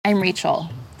I'm Rachel,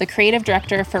 the creative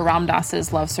director for Ram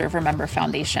Dass's Love Serve Remember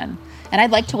Foundation, and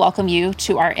I'd like to welcome you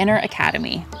to our Inner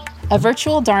Academy, a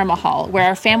virtual Dharma hall where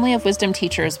our family of wisdom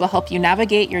teachers will help you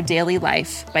navigate your daily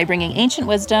life by bringing ancient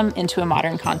wisdom into a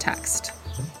modern context.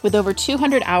 With over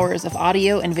 200 hours of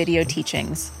audio and video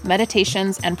teachings,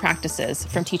 meditations, and practices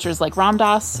from teachers like Ram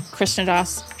Dass,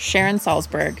 Krishnadas, Sharon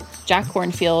Salzberg, Jack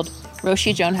Kornfield,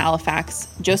 Roshi Joan Halifax,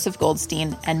 Joseph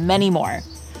Goldstein, and many more,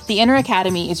 the Inner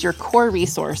Academy is your core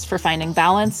resource for finding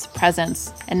balance,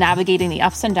 presence, and navigating the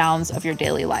ups and downs of your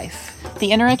daily life.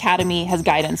 The Inner Academy has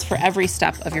guidance for every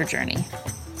step of your journey.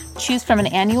 Choose from an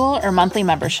annual or monthly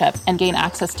membership and gain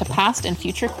access to past and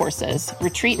future courses,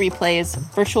 retreat replays,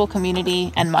 virtual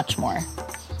community, and much more.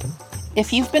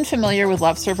 If you've been familiar with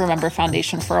Love Serve Remember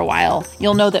Foundation for a while,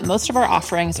 you'll know that most of our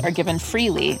offerings are given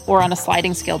freely or on a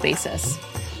sliding scale basis.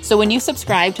 So when you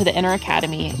subscribe to the Inner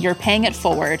Academy, you're paying it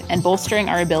forward and bolstering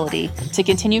our ability to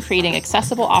continue creating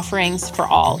accessible offerings for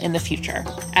all in the future,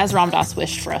 as Ram Dass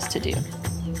wished for us to do.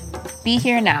 Be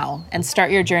here now and start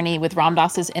your journey with Ram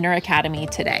Dass's Inner Academy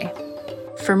today.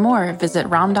 For more, visit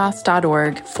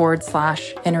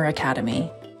ramdass.org/Inner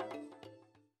Academy.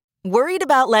 Worried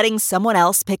about letting someone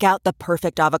else pick out the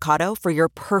perfect avocado for your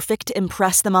perfect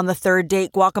impress them on the third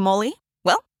date guacamole?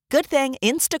 Well, good thing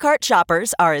Instacart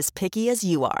shoppers are as picky as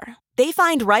you are. They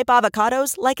find ripe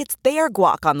avocados like it's their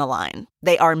guac on the line.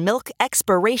 They are milk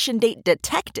expiration date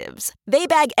detectives. They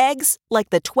bag eggs like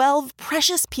the 12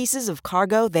 precious pieces of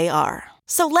cargo they are.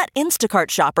 So let Instacart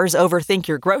shoppers overthink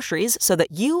your groceries so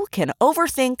that you can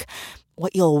overthink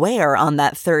what you'll wear on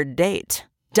that third date.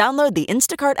 Download the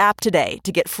Instacart app today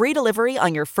to get free delivery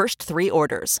on your first 3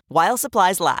 orders, while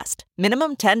supplies last.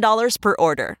 Minimum $10 per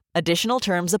order. Additional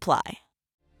terms apply.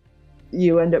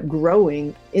 You end up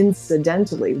growing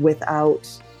incidentally without,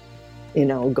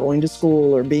 going to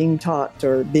school or being taught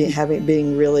or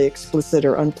being really explicit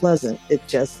or unpleasant. It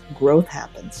just, growth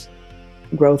happens.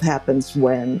 Growth happens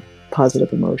when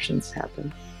positive emotions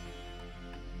happen.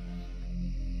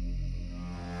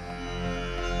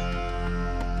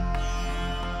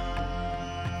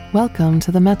 Welcome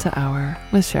to the Metta Hour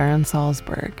with Sharon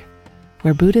Salzberg,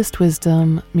 where Buddhist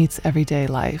wisdom meets everyday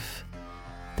life.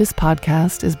 This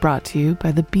podcast is brought to you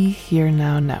by the Be Here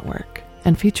Now Network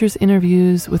and features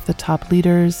interviews with the top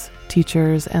leaders,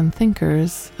 teachers, and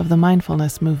thinkers of the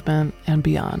mindfulness movement and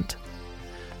beyond.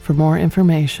 For more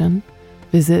information,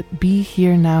 visit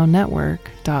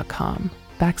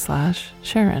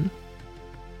BeHereNowNetwork.com/Sharon.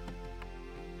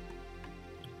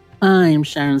 I'm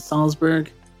Sharon Salzberg,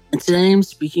 and today I'm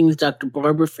speaking with Dr.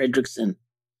 Barbara Fredrickson.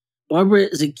 Barbara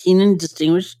is a Keenan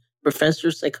Distinguished Professor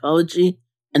of Psychology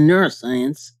and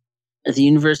Neuroscience at the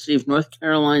University of North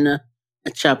Carolina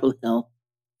at Chapel Hill,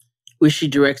 where she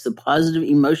directs the Positive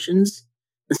Emotions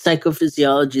and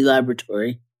Psychophysiology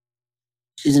Laboratory.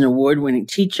 She's an award-winning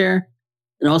teacher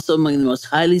and also among the most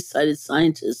highly cited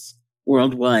scientists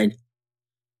worldwide.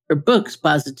 Her books,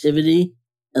 Positivity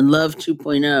and Love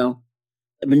 2.0,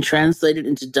 have been translated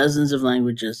into dozens of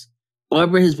languages.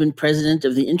 Barbara has been president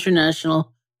of the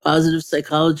International Positive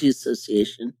Psychology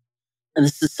Association and the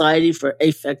Society for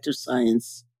Affective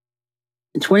Science.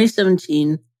 In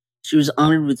 2017, she was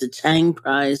honored with the Tang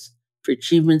Prize for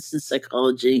Achievements in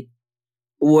Psychology,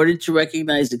 awarded to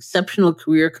recognize exceptional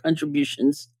career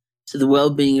contributions to the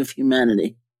well-being of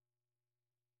humanity.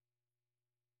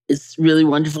 It's really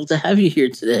wonderful to have you here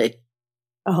today.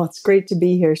 Oh, it's great to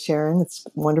be here, Sharon. It's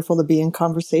wonderful to be in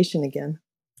conversation again.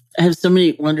 I have so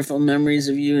many wonderful memories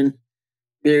of you in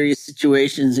various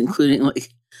situations, including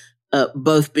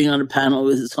both being on a panel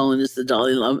with His Holiness the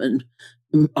Dalai Lama and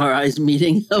our eyes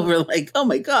meeting over oh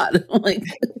my God, I'm like,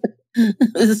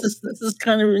 this is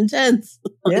kind of intense.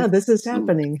 Yeah, this is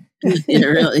happening. Yeah,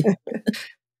 really.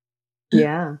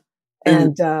 Yeah.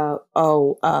 And,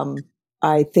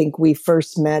 I think we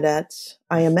first met at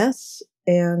IMS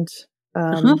and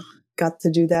got to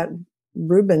do that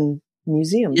Rubin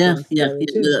Museum. Yeah,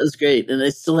 that was great. And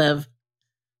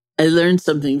I learned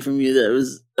something from you that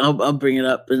was, I'll bring it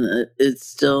up, and it's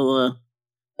still,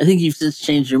 I think you've since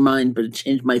changed your mind, but it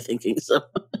changed my thinking. So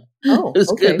it was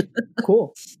okay. Good.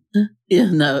 Cool. Yeah,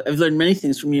 no, I've learned many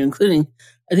things from you, including,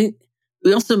 I think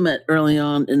we also met early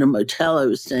on in a motel I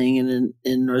was staying in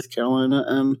North Carolina.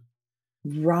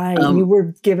 Right. You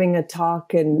were giving a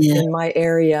talk in my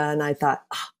area, and I thought,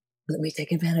 let me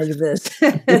take advantage of this.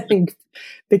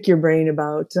 Pick your brain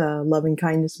about loving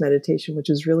kindness meditation, which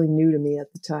was really new to me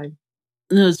at the time.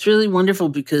 No, it's really wonderful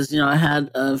because, I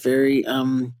had a very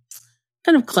kind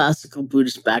of classical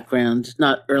Buddhist background,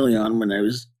 not early on when I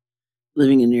was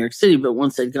living in New York City, but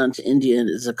once I'd gone to India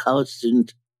as a college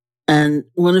student. And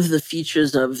one of the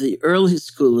features of the early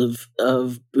school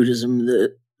of Buddhism,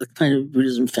 the the kind of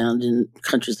Buddhism found in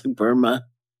countries like Burma,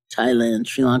 Thailand,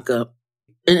 Sri Lanka.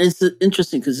 And it's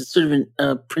interesting because it's sort of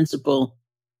a principle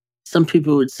some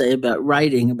people would say about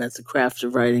writing, about the craft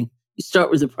of writing. You start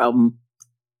with a problem,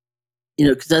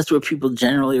 because that's where people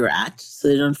generally are at. So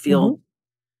they don't feel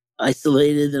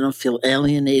isolated. They don't feel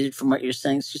alienated from what you're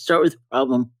saying. So you start with a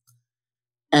problem.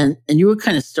 And you were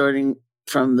kind of starting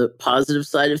from the positive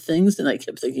side of things. And I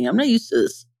kept thinking, I'm not used to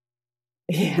this.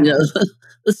 Yeah.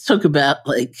 Let's talk about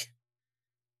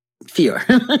fear.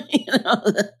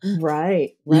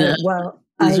 Right. Yeah. Well,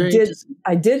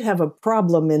 I did have a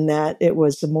problem in that it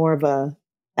was more of a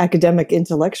academic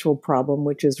intellectual problem,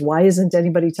 which is why isn't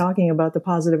anybody talking about the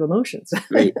positive emotions?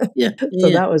 Right. Yeah.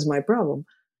 So that was my problem.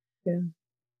 Yeah.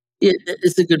 Yeah,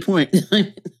 it's a good point.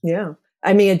 Yeah.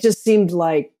 I mean, it just seemed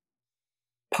like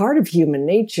part of human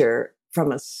nature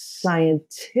from a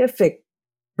scientific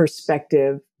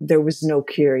perspective, there was no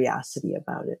curiosity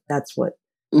about it. That's what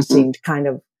seemed kind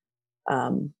of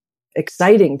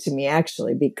exciting to me,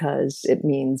 actually, because it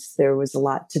means there was a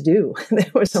lot to do.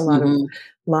 There was a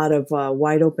lot of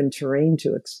wide open terrain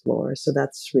to explore. So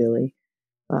that's really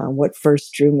what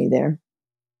first drew me there.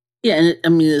 Yeah,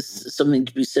 and there's something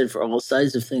to be said for all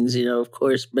sides of things, of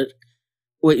course. But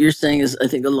what you're saying is, I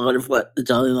think, a lot of what the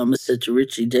Dalai Lama said to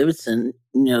Richie Davidson,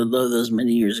 those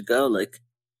many years ago. Like,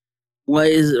 why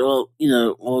is it all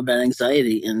about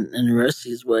anxiety and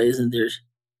neuroses? Why isn't there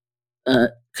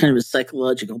kind of a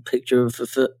psychological picture of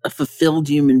a fulfilled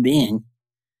human being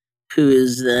who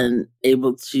is then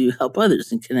able to help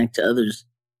others and connect to others?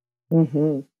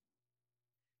 Mm-hmm.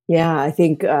 Yeah, I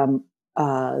think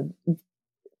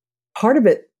part of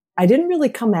it, I didn't really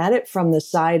come at it from the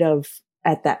side of,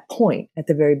 at that point, at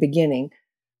the very beginning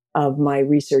of my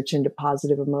research into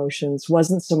positive emotions,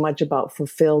 wasn't so much about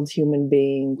fulfilled human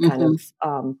being, kind of,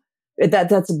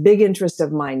 that's a big interest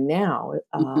of mine now.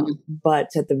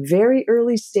 But at the very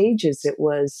early stages, it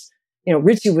was,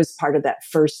 Richie was part of that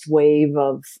first wave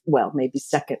of, well, maybe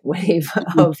second wave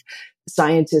of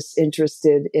scientists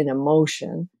interested in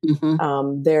emotion.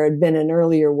 There had been an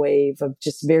earlier wave of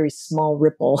just very small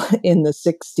ripple in the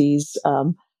 60s,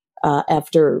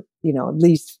 after, at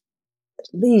least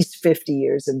 50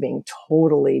 years of being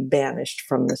totally banished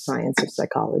from the science of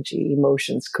psychology.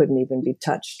 Emotions couldn't even be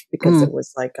touched because it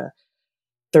was like a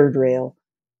third rail.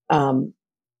 Didn't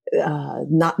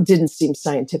seem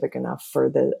scientific enough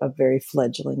for a very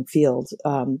fledgling field.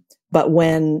 But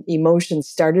when emotions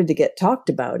started to get talked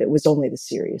about, it was only the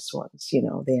serious ones,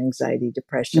 the anxiety,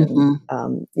 depression.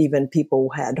 Even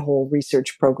people had whole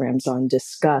research programs on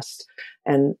disgust,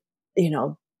 and,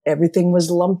 everything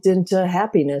was lumped into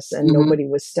happiness and nobody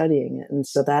was studying it. And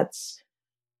so that's,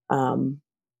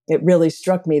 it really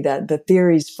struck me that the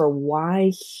theories for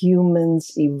why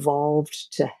humans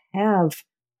evolved to have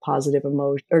positive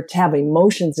emotion, or to have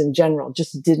emotions in general,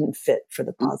 just didn't fit for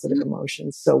the positive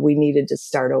emotions. So we needed to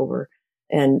start over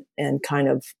and kind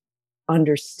of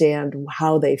understand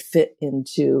how they fit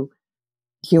into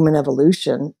human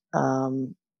evolution,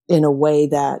 in a way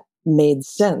that made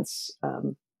sense,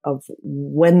 of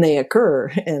when they occur.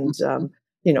 And,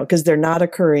 because they're not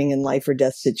occurring in life or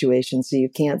death situations. So you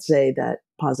can't say that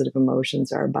positive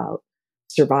emotions are about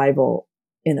survival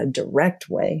in a direct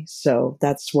way. So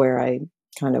that's where I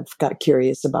kind of got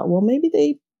curious about, well, maybe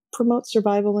they promote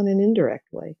survival in an indirect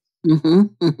way.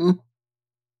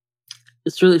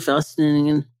 It's really fascinating.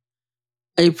 And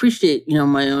I appreciate,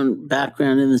 my own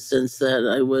background in the sense that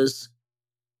I was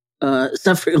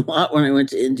suffering a lot when I went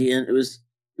to India. And it was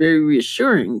very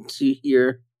reassuring to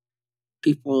hear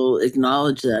people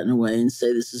acknowledge that in a way and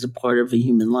say this is a part of a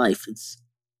human life. It's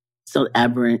not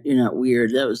aberrant. You're not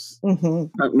weird. That was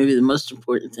maybe the most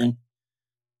important thing.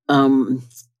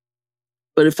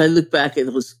 But if I look back at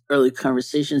those early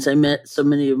conversations, I met so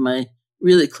many of my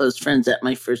really close friends at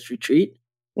my first retreat,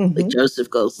 like Joseph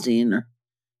Goldstein or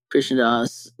Krishna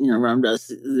Das, Ram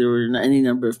Das. There were any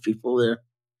number of people there.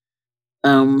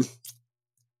 And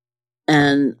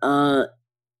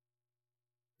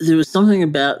there was something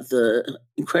about the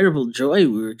incredible joy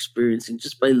we were experiencing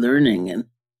just by learning. And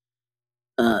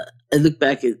I look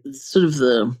back at sort of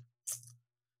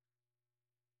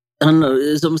I don't know, it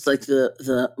was almost like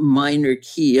the minor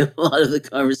key of a lot of the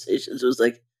conversations. It was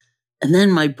like, and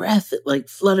then my breath, it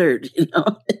fluttered,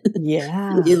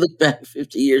 Yeah. You look back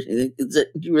 50 years and you think,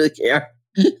 do you really care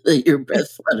that your breath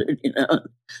fluttered, But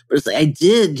it's like, I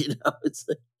did, it's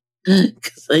like,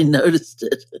 because I noticed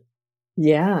it.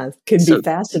 Yeah, it can be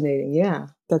fascinating. Yeah,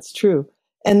 that's true.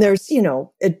 And there's,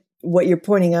 what you're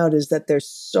pointing out is that there's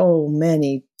so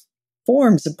many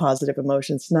forms of positive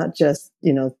emotions, not just,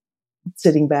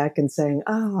 sitting back and saying,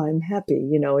 oh, I'm happy.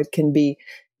 It can be,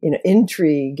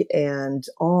 intrigue and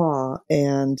awe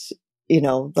and,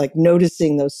 like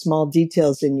noticing those small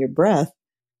details in your breath,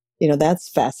 that's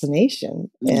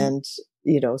fascination. And,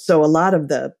 so a lot of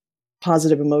the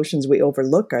positive emotions we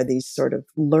overlook are these sort of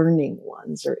learning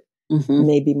ones or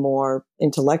maybe more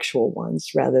intellectual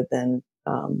ones rather than,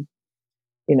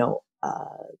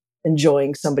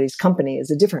 enjoying somebody's company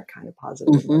is a different kind of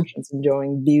positive emotions.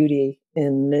 Enjoying beauty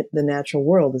in the natural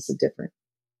world is a different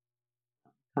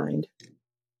kind.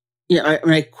 Yeah,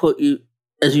 I quote you,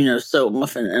 as you know, so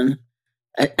often. And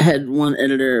I had one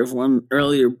editor of one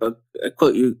earlier book, I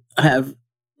quote you,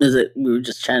 is that we were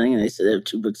just chatting and I said I have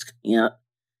 2 books coming out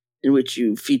in which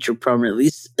you feature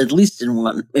prominently, at least in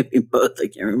one, maybe both, I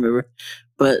can't remember.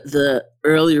 But the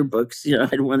earlier books, I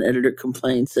had one editor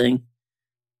complain saying,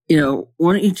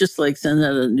 why don't you just send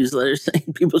out a newsletter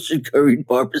saying people should go read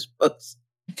Barbara's books?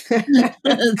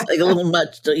 It's a little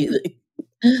much, don't you think?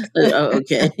 Oh,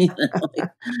 okay.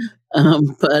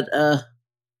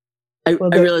 I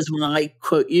realize when I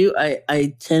quote you,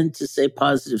 I tend to say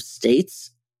positive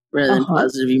states rather than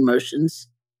positive emotions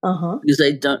because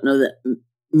I don't know that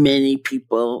many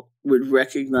people would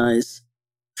recognize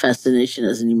fascination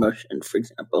as an emotion, for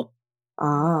example.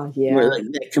 Yeah. Where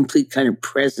that complete kind of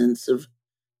presence of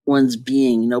one's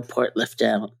being, no part left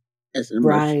out as an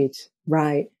emotion.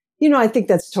 Right. I think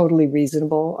that's totally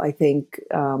reasonable. I think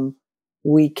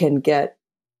we can get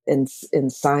in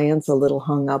science a little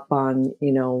hung up on,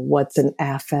 what's an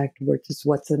affect versus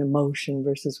what's an emotion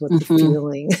versus what's a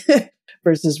feeling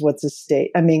versus what's a state.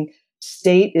 I mean,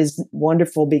 state is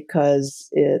wonderful because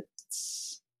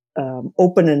it's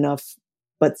open enough,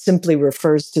 but simply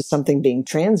refers to something being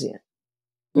transient.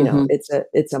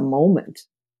 It's a moment.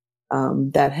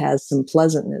 That has some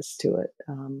pleasantness to it.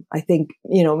 I think,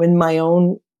 in my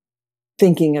own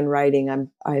thinking and writing,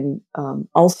 I'm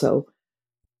also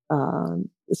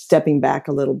stepping back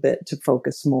a little bit to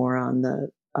focus more on the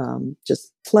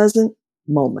just pleasant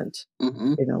moment,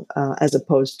 as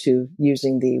opposed to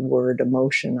using the word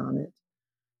emotion on it.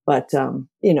 But,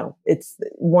 it's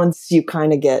once you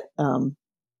kind of get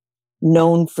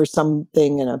known for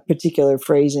something in a particular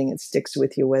phrasing, it sticks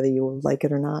with you whether you like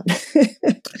it or not.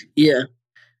 Yeah.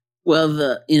 Well,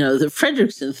 the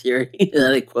Fredrickson theory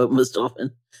that I quote most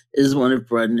often is one of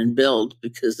broaden and build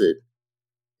because it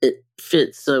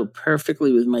fits so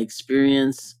perfectly with my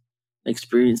experience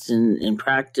in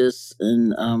practice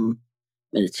and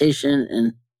meditation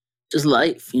and just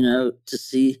life, to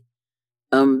see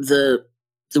the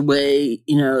way,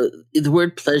 the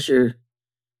word pleasure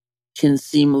can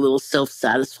seem a little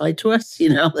self-satisfied to us,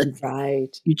 Right.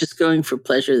 you're just going for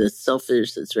pleasure that's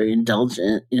selfish, that's very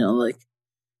indulgent,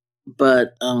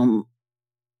 but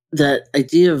that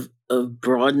idea of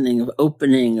broadening, of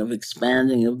opening, of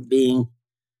expanding, of being,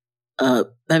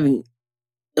 having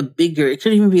a bigger, it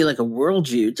could even be like a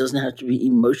worldview. It doesn't have to be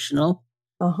emotional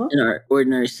in our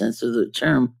ordinary sense of the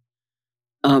term.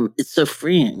 It's so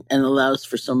freeing and allows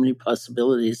for so many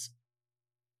possibilities.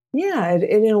 Yeah.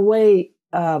 In a way,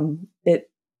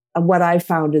 what I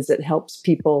found is it helps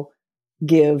people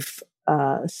give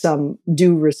some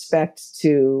due respect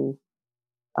to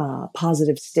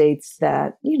positive states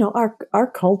that,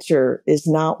 our culture is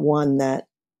not one that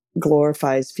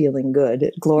glorifies feeling good.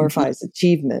 It glorifies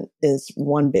achievement is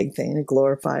one big thing. It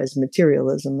glorifies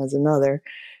materialism as another.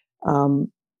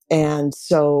 And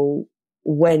so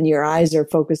when your eyes are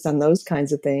focused on those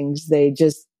kinds of things, they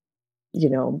just,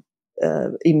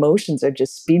 emotions are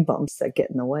just speed bumps that get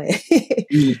in the way.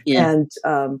 Yeah. And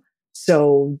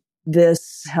so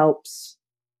this helps,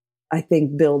 I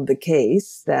think, build the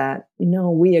case that,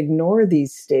 we ignore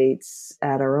these states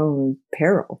at our own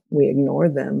peril. We ignore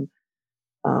them.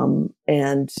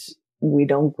 And we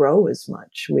don't grow as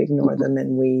much. We ignore them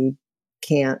and we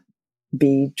can't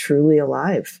be truly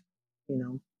alive,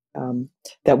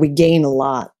 that we gain a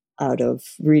lot out of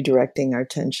redirecting our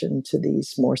attention to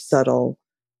these more subtle,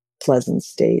 pleasant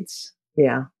states.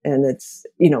 Yeah. And it's,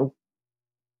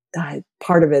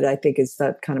 part of it, I think, is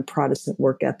that kind of Protestant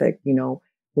work ethic.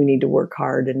 We need to work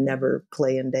hard and never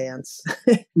play and dance.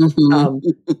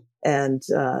 And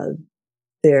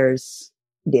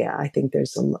I think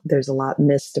there's a lot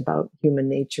missed about human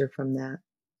nature from that.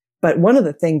 But one of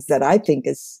the things I think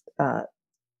is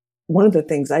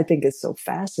so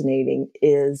fascinating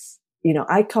is,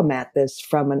 I come at this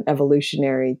from an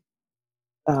evolutionary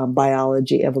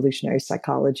biology, evolutionary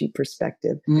psychology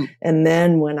perspective. And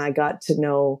then when I got to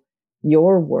know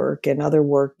your work and other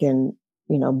work in,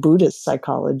 Buddhist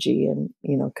psychology and,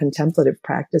 contemplative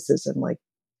practices, I'm like,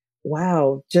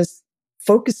 wow, just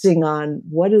focusing on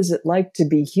what is it like to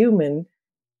be human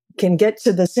can get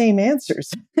to the same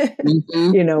answers,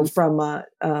 from a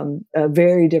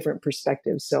very different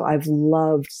perspective. So I've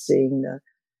loved seeing the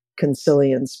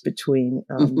consilience between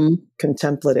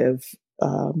contemplative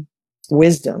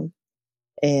wisdom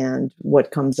and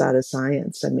what comes out of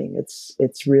science. I mean,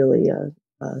 it's really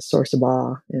a source of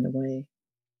awe in a way.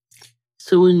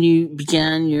 So when you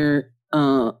began your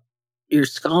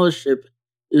scholarship,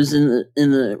 it was in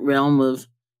the realm of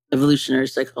evolutionary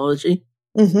psychology.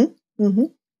 Mm-hmm. Mm-hmm.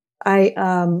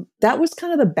 That was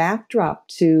kind of the backdrop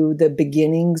to the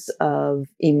beginnings of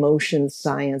emotion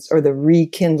science, or the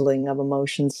rekindling of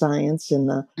emotion science in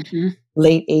the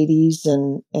late 80s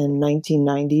and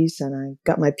 1990s. And I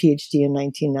got my PhD in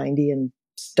 1990 and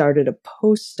started a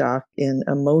postdoc in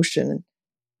emotion.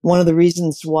 One of the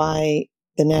reasons why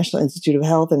the National Institute of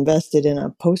Health invested in a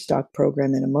postdoc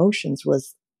program in emotions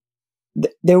was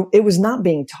it was not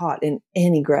being taught in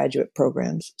any graduate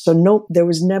programs. So there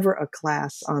was never a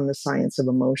class on the science of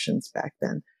emotions back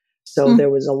then. So there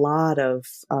was a lot of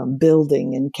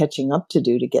building and catching up to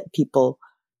do to get people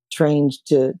trained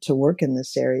to work in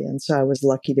this area. And so I was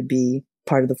lucky to be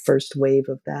part of the first wave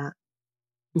of that.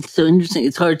 It's so interesting.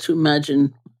 It's hard to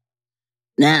imagine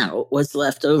now what's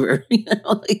left over.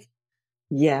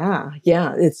 Yeah.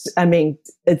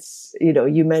 It's,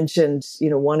 you mentioned,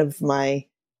 one of my,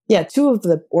 two of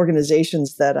the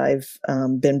organizations that I've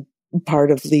been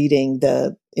part of leading,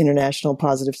 the International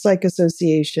Positive Psych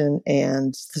Association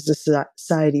and the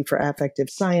Society for Affective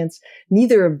Science.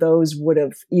 Neither of those would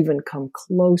have even come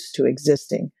close to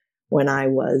existing when I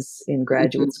was in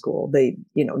graduate school. They,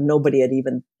 nobody had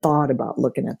even thought about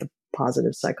looking at the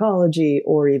positive psychology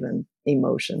or even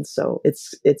emotions. So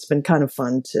it's been kind of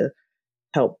fun to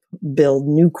help build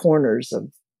new corners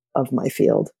of my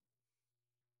field.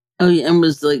 Oh, yeah, and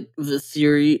was like the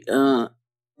theory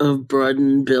of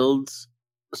broaden builds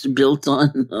was built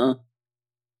on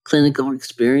clinical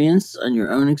experience, on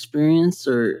your own experience,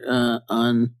 or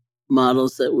on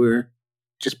models that were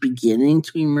just beginning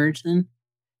to emerge then?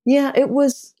 Yeah, it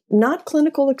was not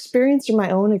clinical experience or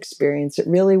my own experience. It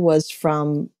really was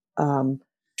from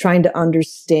trying to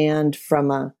understand from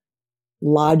a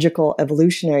logical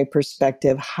evolutionary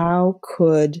perspective, how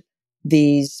could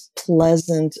these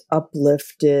pleasant,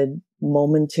 uplifted,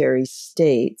 momentary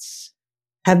states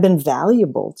have been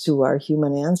valuable to our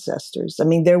human ancestors? I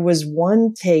mean, there was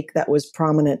one take that was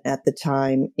prominent at the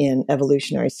time in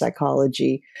evolutionary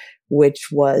psychology, which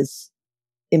was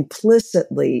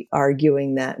implicitly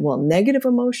arguing that, well, negative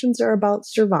emotions are about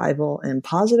survival and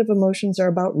positive emotions are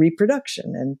about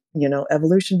reproduction. And,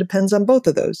 evolution depends on both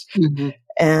of those.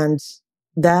 And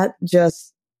that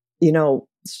just,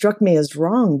 struck me as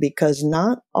wrong, because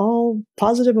not all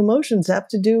positive emotions have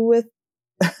to do with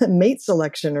mate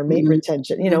selection or mate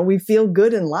retention. We feel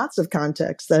good in lots of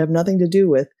contexts that have nothing to do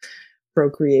with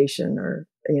procreation or,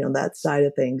 that side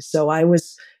of things. So I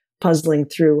was puzzling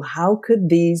through, how could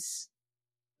these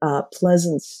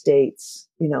pleasant states,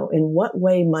 in what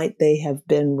way might they have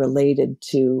been related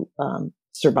to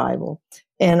survival?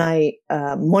 And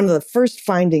one of the first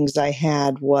findings I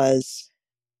had was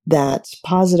that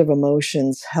positive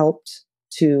emotions helped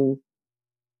to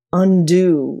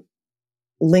undo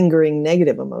lingering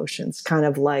negative emotions, kind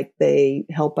of like they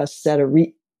help us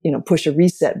push a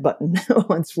reset button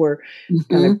once we're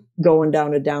kind of going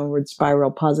down a downward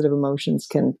spiral. Positive emotions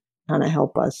can kind of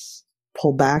help us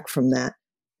pull back from that.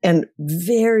 And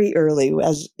very early,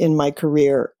 as in my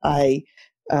career, I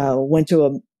went to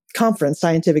a conference,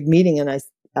 scientific meeting, and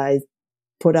I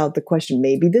put out the question,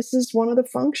 maybe this is one of the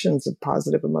functions of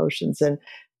positive emotions. And,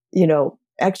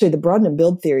 actually the broaden and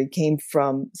build theory came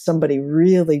from somebody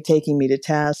really taking me to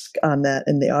task on that.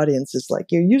 And the audience is like,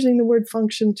 you're using the word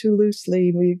function too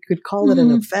loosely. We could call it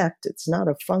an effect. It's not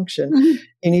a function.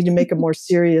 You need to make a more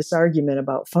serious argument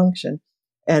about function.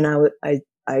 And I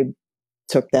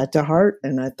took that to heart,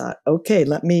 and I thought, okay,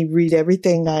 let me read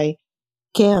everything I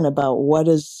can about what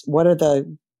are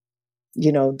the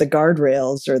the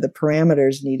guardrails or the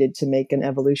parameters needed to make an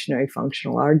evolutionary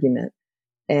functional argument.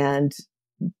 And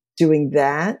doing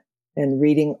that and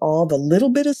reading all the little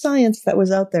bit of science that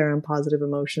was out there on positive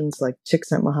emotions, like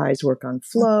Csikszentmihalyi's work on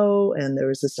flow. And there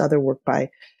was this other work by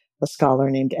a scholar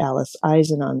named Alice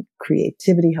Eisen on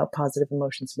creativity, how positive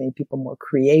emotions made people more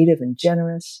creative and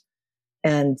generous.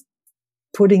 And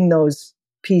putting those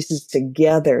pieces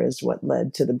together is what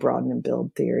led to the broaden and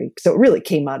build theory. So it really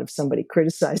came out of somebody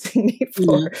criticizing me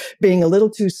for being a little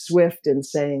too swift in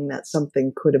saying that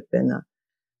something could have been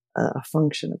a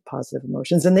function of positive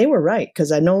emotions. And they were right,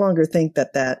 because I no longer think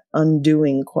that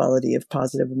undoing quality of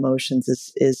positive emotions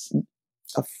is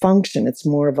a function. It's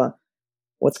more of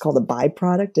what's called a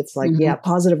byproduct. It's like, Mm-hmm. yeah,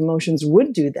 positive emotions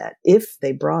would do that if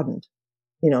they broadened,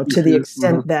 to the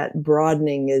extent that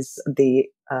broadening is the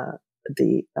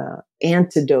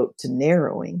antidote to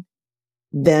narrowing,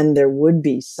 then there would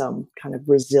be some kind of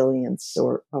resilience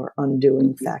or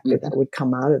undoing factor that would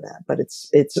come out of that. But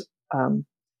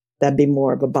that'd be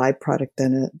more of a byproduct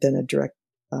than a direct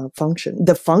function.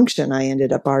 The function, I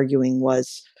ended up arguing,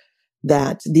 was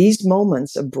that these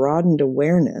moments of broadened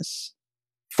awareness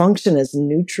function as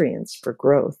nutrients for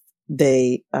growth.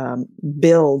 They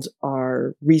build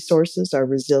our resources, our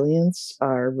resilience,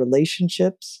 our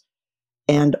relationships,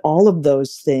 and all of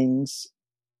those things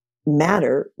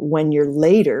matter when you're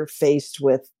later faced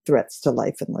with threats to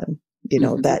life and limb,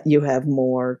 that you have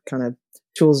more kind of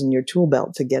tools in your tool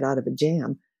belt to get out of a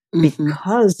jam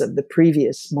because of the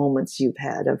previous moments you've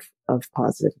had of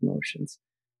positive emotions.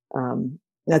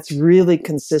 That's really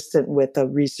consistent with the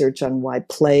research on why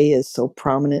play is so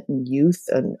prominent in youth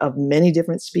and of many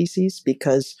different species,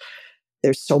 because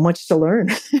there's so much to learn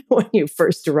when you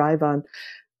first arrive on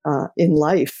in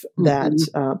life,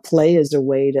 that play is a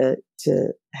way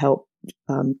to help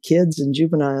kids and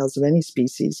juveniles of any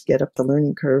species get up the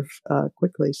learning curve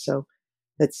quickly. So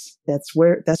that's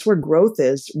where growth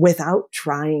is without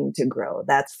trying to grow.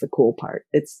 That's the cool part.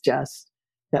 It's just,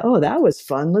 oh, that was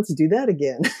fun. Let's do that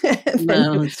again. And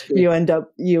then you end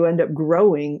up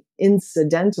growing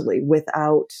incidentally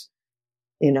without,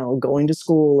 going to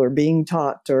school or being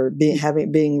taught or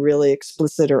being really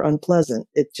explicit or unpleasant.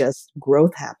 It just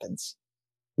growth happens.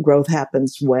 Growth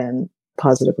happens when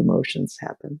positive emotions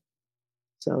happen.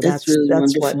 So that's really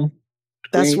wonderful.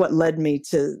 That's what led me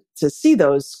to see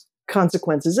those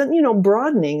consequences and,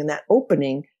 broadening and that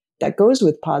opening that goes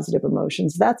with positive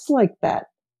emotions. That's like that,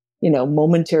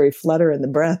 momentary flutter in the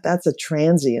breath. That's a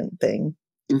transient thing.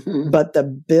 But the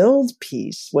build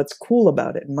piece, what's cool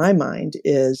about it in my mind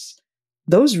is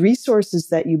those resources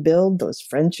that you build, those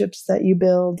friendships that you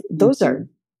build, those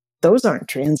aren't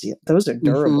transient. Those are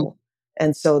durable.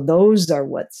 And so those are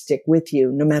what stick with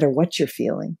you no matter what you're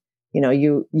feeling.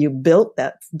 You built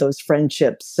those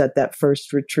friendships at that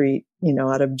first retreat,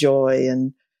 out of joy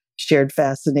and shared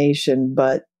fascination.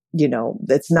 But,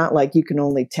 it's not like you can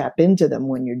only tap into them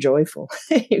when you're joyful.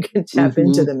 You can tap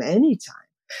into them anytime.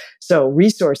 So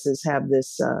resources have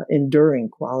this enduring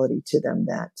quality to them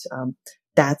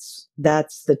that's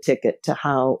the ticket to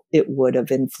how it would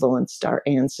have influenced our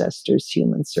ancestors'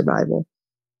 human survival.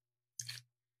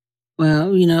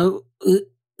 Well,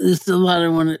 there's a lot I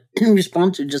want to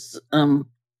respond to, just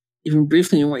even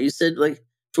briefly on what you said. Like,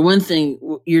 for one thing,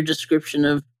 your description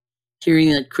of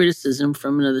hearing that criticism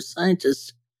from another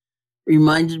scientist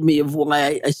reminded me of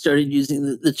why I started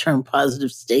using the term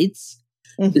positive states,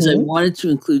 because I wanted to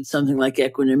include something like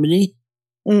equanimity,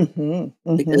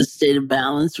 like a state of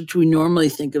balance, which we normally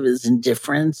think of as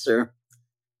indifference or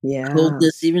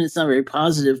coldness. Even it's not very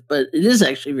positive, but it is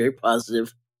actually very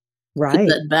positive. Right.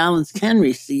 That balance can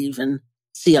receive and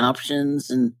see options.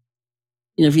 And,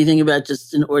 if you think about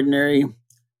just an ordinary,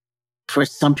 for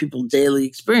some people, daily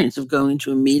experience of going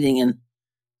to a meeting, and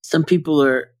some people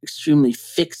are extremely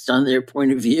fixed on their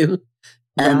point of view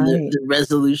and the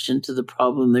resolution to the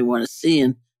problem they want to see.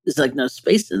 And there's like no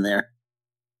space in there.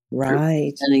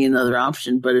 Right. Finding another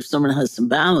option. But if someone has some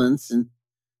balance and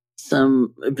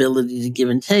some ability to give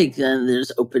and take, then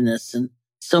there's openness and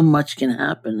so much can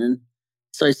happen. And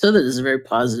so I saw that as a very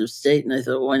positive state, and I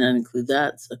thought, why not include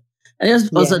that? So I guess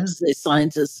also have to say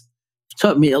scientists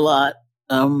taught me a lot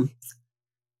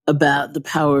about the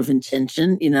power of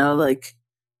intention, like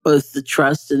both the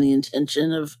trust and the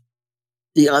intention of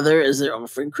the other as they're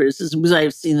offering criticism. Because I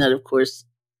have seen that, of course,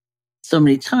 so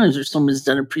many times where someone's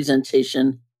done a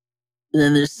presentation and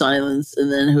then there's silence,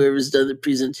 and then whoever's done the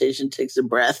presentation takes a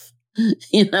breath,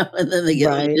 and then they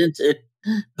get leaned into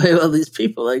by all these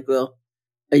people like, well,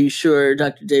 are you sure,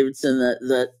 Dr. Davidson,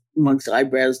 that Monk's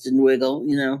eyebrows didn't wiggle?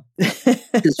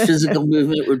 His physical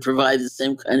movement would provide the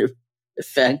same kind of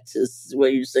effect as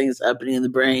what you're saying is happening in the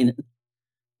brain.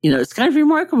 It's kind of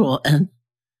remarkable.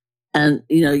 And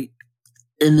in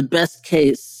the best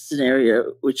case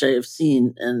scenario, which I have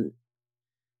seen and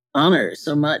honor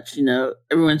so much,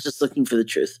 everyone's just looking for the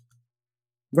truth.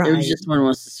 Right. Everyone just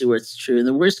wants to see what's true. In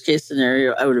the worst case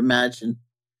scenario, I would imagine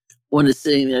one is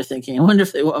sitting there thinking, I wonder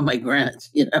if they want my grant,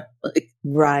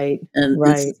 Right. And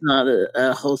it's not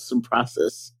a wholesome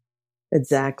process.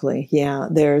 Exactly. Yeah.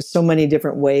 There's so many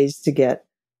different ways to get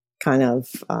kind of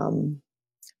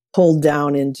pulled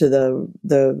down into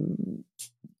the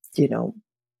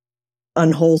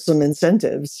unwholesome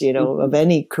incentives, of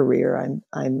any career.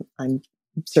 I'm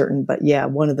certain. But yeah,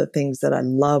 one of the things that I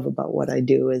love about what I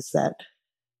do is that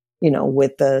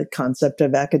with the concept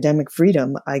of academic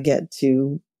freedom, I get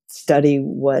to study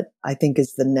what I think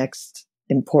is the next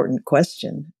important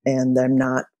question. And I'm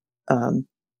not,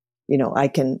 I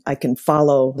can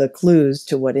follow the clues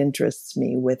to what interests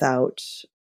me without,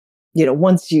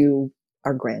 once you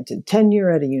are granted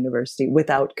tenure at a university,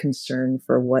 without concern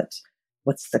for what's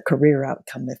the career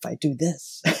outcome if I do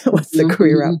this? What's the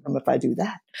career outcome if I do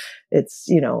that? It's,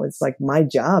 it's like my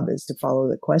job is to follow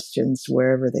the questions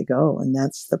wherever they go. And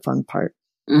that's the fun part.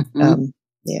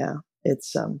 Yeah,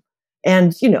 it's,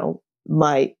 and,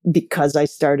 because I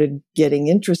started getting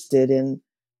interested in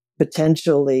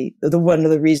potentially one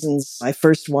of the reasons I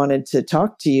first wanted to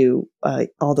talk to you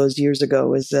all those years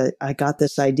ago is that I got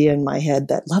this idea in my head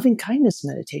that loving kindness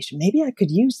meditation, maybe I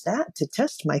could use that to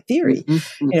test my theory,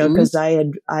 because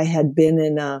I had been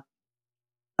in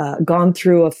gone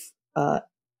through a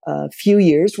few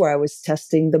years where I was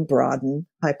testing the Broaden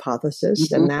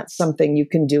hypothesis. And that's something you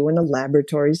can do in a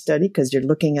laboratory study because you're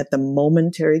looking at the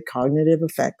momentary cognitive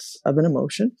effects of an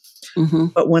emotion.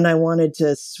 But when I wanted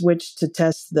to switch to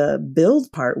test the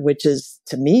build part, which is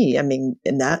to me,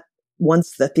 in that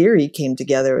once the theory came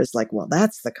together, it was like, well,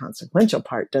 that's the consequential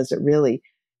part. Does it really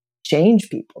change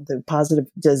people?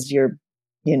 Does your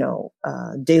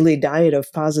daily diet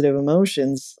of positive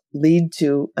emotions lead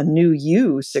to a new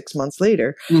you 6 months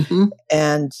later?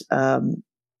 And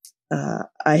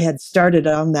I had started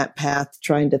on that path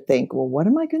trying to think, well, what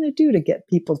am I going to do to get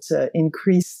people to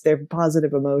increase their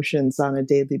positive emotions on a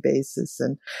daily basis?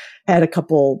 And had a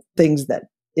couple things that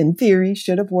in theory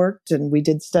should have worked. And we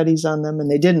did studies on them and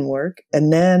they didn't work.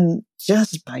 And then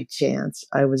just by chance,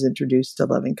 I was introduced to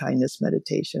loving kindness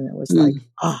meditation. It was like,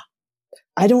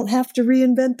 I don't have to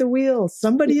reinvent the wheel.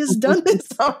 Somebody has done this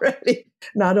already.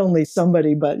 Not only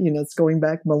somebody, but, it's going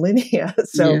back millennia.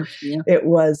 So it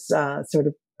was sort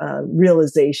of a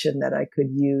realization that I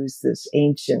could use this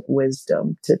ancient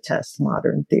wisdom to test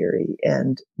modern theory.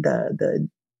 And the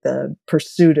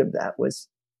pursuit of that was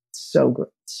so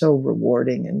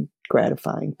rewarding and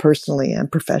gratifying personally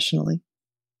and professionally.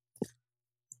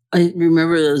 I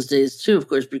remember those days too, of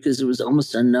course, because it was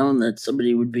almost unknown that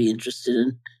somebody would be interested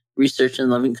in research in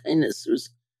loving kindness. It was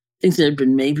things that had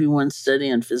been maybe one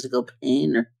study on physical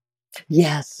pain.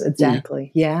 Yes,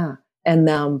 exactly. Yeah. And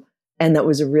that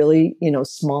was a really,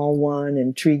 small one,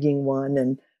 intriguing one.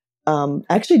 And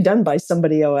actually done by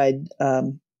somebody who I'd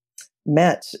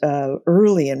met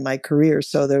early in my career.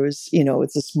 So there was,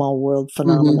 it's a small world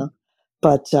phenomena.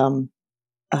 But I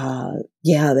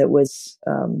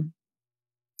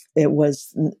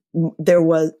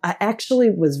actually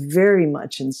was very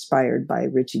much inspired by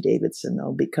Richie Davidson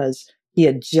though, because he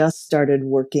had just started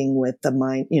working with the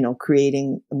mind,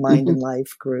 creating the Mind and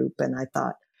Life group. And I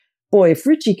thought, boy, if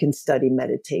Richie can study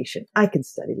meditation, I can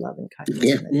study loving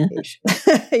kindness meditation.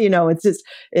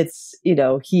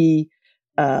 He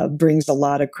brings a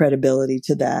lot of credibility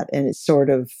to that. And it sort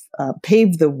of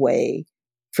paved the way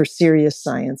for serious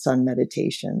science on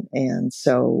meditation. And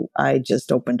so I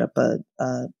just opened up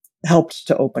helped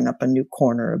to open up a new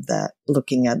corner of that,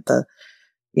 looking at the,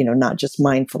 not just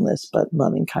mindfulness, but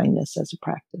loving kindness as a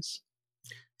practice.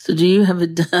 So do you have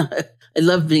I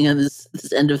love being on this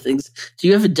end of things. Do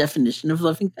you have a definition of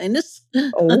loving kindness?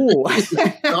 Oh.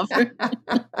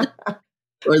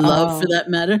 Or love for that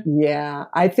matter? Yeah,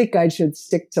 I think I should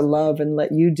stick to love and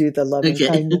let you do the loving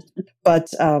kindness. But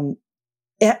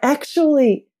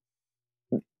actually,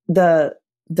 the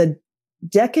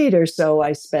decade or so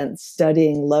I spent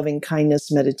studying loving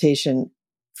kindness meditation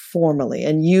formally.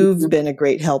 And you've been a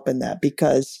great help in that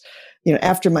because,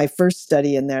 after my first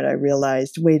study in that, I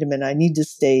realized, wait a minute, I need to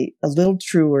stay a little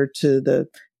truer to the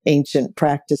ancient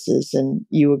practices. And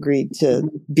you agreed to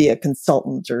be a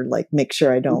consultant or make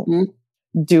sure I don't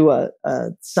do a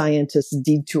scientist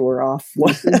detour off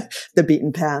the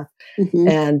beaten path.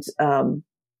 And,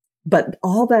 but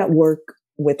all that work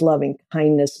with loving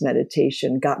kindness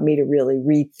meditation got me to really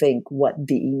rethink what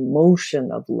the emotion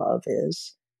of love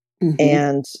is.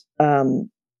 And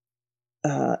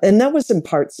that was in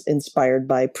parts inspired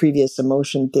by previous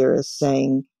emotion theorists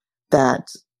saying that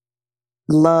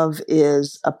love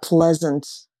is a pleasant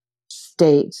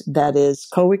state that is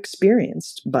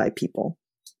co-experienced by people.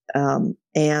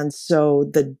 And so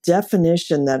the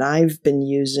definition that I've been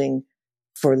using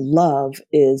for love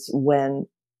is when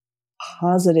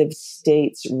positive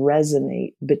states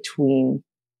resonate between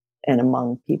and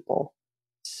among people,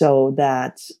 so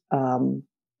that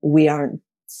we aren't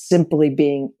simply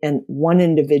being one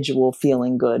individual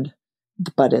feeling good,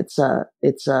 but it's a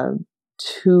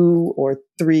two or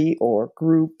three or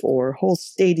group or whole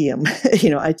stadium.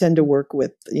 I tend to work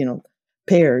with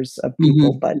pairs of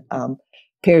people, but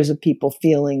pairs of people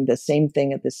feeling the same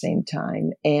thing at the same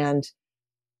time. And,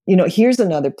 here's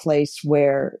another place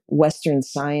where Western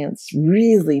science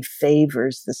really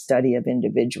favors the study of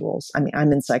individuals. I mean,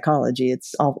 I'm in psychology.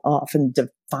 It's often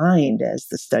defined as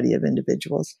the study of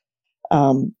individuals.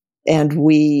 And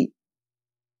we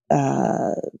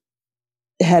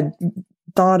had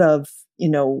thought of,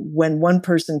 when one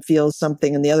person feels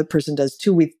something and the other person does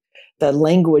too, the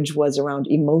language was around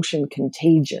emotion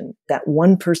contagion, that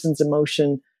one person's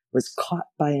emotion was caught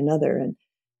by another. And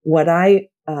what I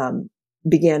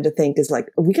began to think is like,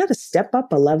 we got to step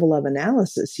up a level of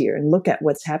analysis here and look at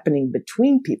what's happening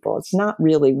between people. It's not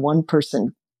really one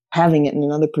person having it and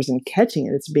another person catching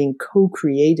it. It's being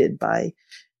co-created by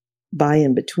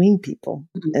and between people.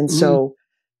 Mm-hmm. And so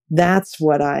that's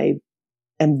what I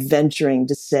am venturing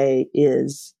to say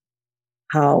is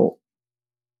how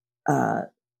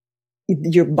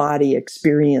your body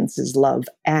experiences love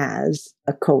as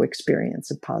a co-experience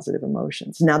of positive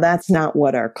emotions. Now, that's not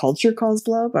what our culture calls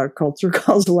love. Our culture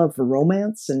calls love for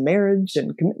romance and marriage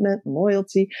and commitment and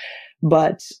loyalty.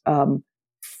 But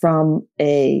from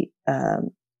a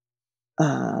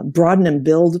broaden and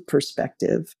build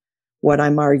perspective, what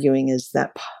I'm arguing is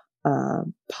that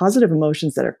positive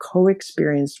emotions that are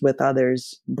co-experienced with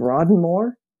others broaden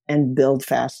more and build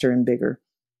faster and bigger.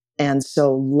 And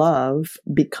so love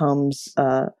becomes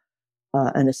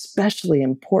an especially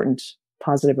important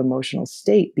positive emotional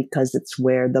state because it's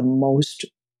where the most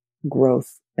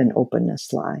growth and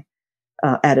openness lie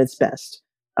at its best.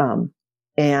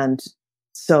 And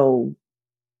so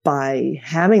by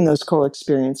having those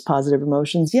co-experienced positive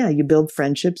emotions, you build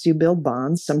friendships, you build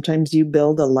bonds. Sometimes you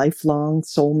build a lifelong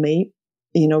soulmate,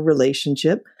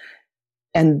 relationship.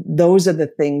 And those are the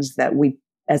things that we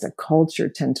as a culture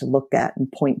tend to look at and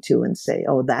point to and say,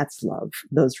 oh, that's love.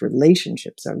 Those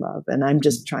relationships are love. And I'm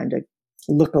just trying to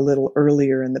look a little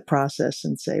earlier in the process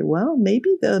and say, well,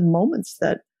 maybe the moments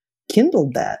that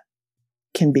kindled that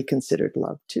can be considered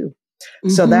love too. Mm-hmm.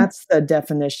 So that's the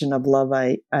definition of love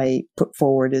I put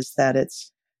forward, is that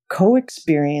it's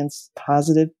co-experienced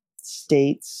positive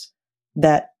states,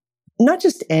 that not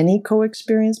just any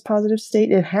co-experienced positive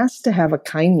state, it has to have a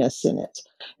kindness in it.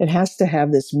 It has to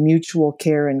have this mutual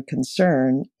care and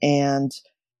concern. And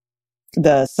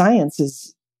the science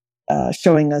is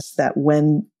showing us that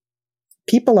when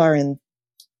people are in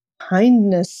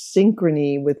kindness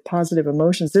synchrony with positive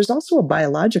emotions, there's also a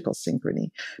biological synchrony.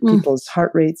 People's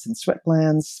heart rates and sweat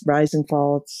glands rise and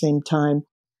fall at the same time.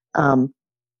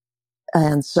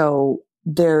 And so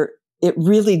it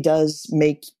really does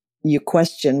make you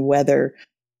question whether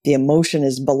the emotion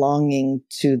is belonging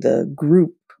to the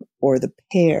group or the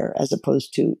pair as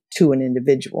opposed to an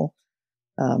individual.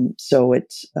 So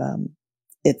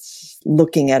it's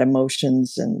looking at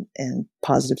emotions and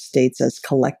positive states as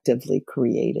collectively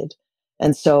created.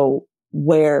 And so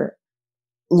where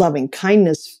loving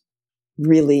kindness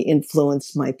really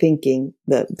influenced my thinking,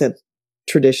 the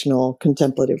traditional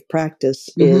contemplative practice,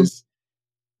 is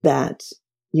that,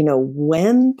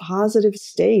 when positive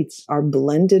states are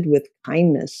blended with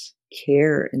kindness,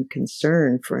 care, and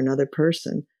concern for another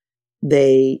person,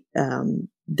 they're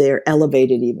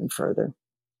elevated even further.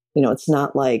 It's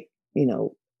not like,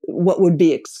 what would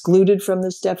be excluded from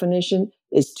this definition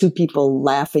is two people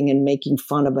laughing and making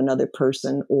fun of another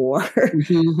person, or,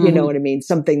 you know what I mean?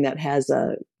 Something that has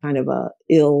a kind of a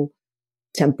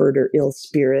ill-tempered or ill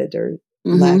spirit, or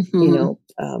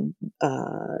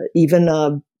even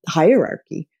a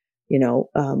hierarchy,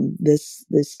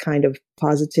 this kind of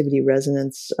positivity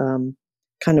resonance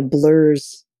kind of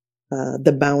blurs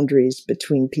the boundaries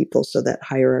between people, so that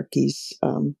hierarchies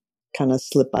kind of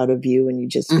slip out of view and you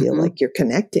just feel like you're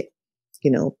connecting,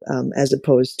 as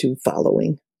opposed to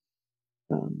following.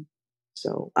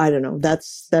 So I don't know.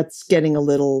 That's getting a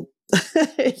little.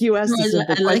 You asked a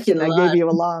simple question. I gave you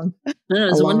a long. No,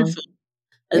 it's wonderful.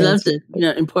 I loved it.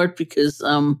 In part because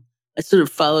I sort of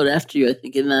followed after you. I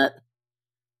think in that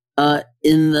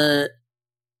in the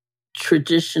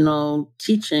traditional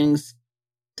teachings,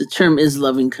 the term is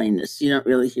loving kindness. You don't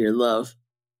really hear love.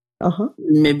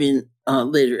 Maybe in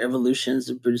later evolutions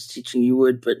of Buddhist teaching you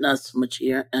would, but not so much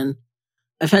here. And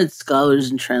I've had scholars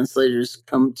and translators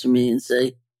come to me and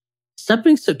say, stop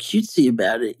being so cutesy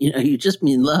about it. You just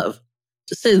mean love.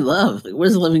 Just say love. Like, what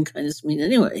does loving kindness mean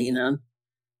anyway?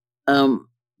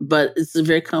 But it's a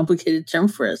very complicated term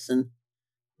for us. And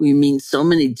we mean so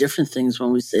many different things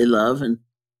when we say love. And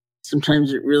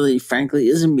sometimes it really, frankly,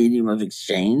 is a medium of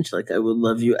exchange. Like, I would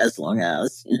love you as long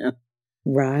as,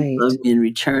 Right. Love me in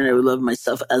return. I would love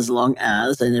myself as long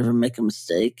as I never make a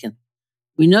mistake. And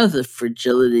we know the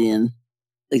fragility and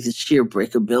like the sheer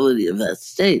breakability of that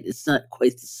state. It's not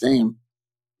quite the same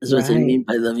is what they Right. mean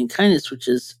by loving kindness, which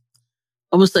is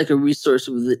almost like a resource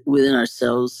within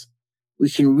ourselves we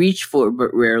can reach for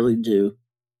but rarely do.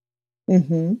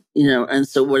 Mm-hmm. And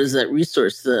so what is that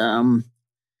resource? The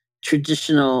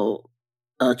traditional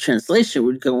translation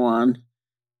would go on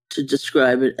to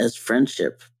describe it as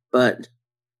friendship, but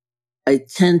I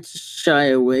tend to shy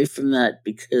away from that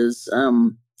because,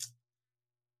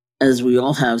 as we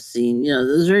all have seen,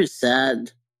 there's very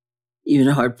sad, even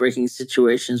heartbreaking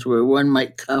situations where one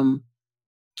might come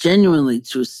genuinely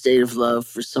to a state of love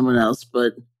for someone else,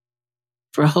 but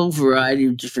for a whole variety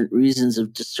of different reasons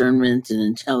of discernment and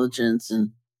intelligence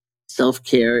and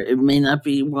self-care, it may not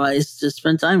be wise to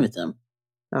spend time with them.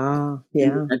 It may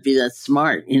Yeah. not be that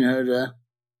smart,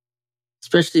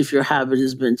 especially if your habit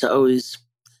has been to always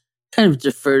kind of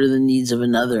defer to the needs of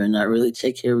another and not really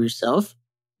take care of yourself.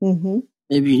 Mm-hmm.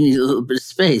 Maybe you need a little bit of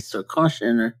space or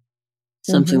caution or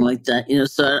something Mm-hmm. like that.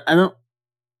 So I don't,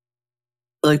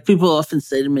 like, people often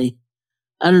say to me,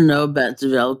 I don't know about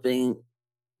developing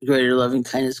greater loving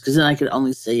kindness because then I can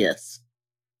only say yes.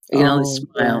 I can only Oh,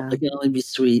 smile. yeah. I can only be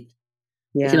sweet.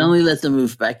 I can Yeah. only let them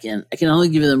move back in. I can only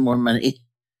give them more money.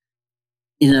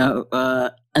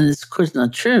 And it's of course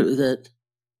not true that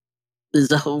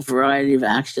there's a whole variety of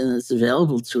action that's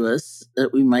available to us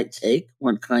that we might take,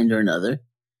 one kind or another,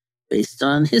 based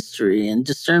on history and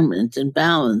discernment and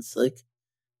balance. Like,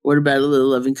 what about a little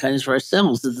loving kindness for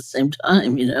ourselves at the same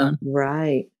time,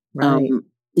 Right. Um,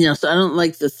 Right. so I don't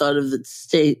like the thought of the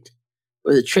state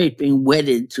or the trait being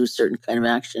wedded to a certain kind of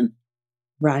action.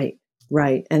 Right.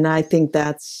 Right. And I think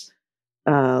that's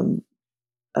um,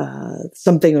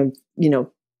 something of,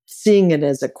 seeing it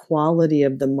as a quality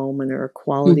of the moment or a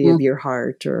quality Mm-hmm. of your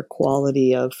heart or a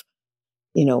quality of,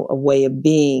 a way of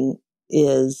being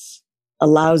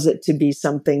allows it to be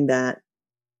something that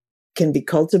can be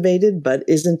cultivated, but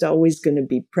isn't always going to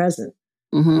be present.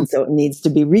 Mm-hmm. And so it needs to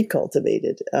be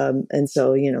recultivated. And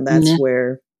so, that's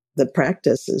where the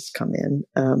practices come in.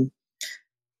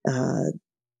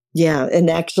 Yeah. And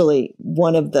actually,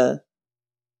 one of the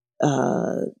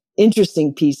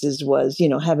interesting pieces was,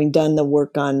 having done the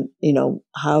work on,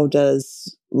 how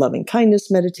does loving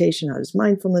kindness meditation, how does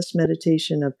mindfulness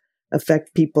meditation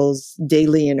affect people's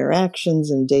daily interactions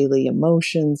and daily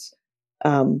emotions?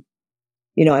 I'm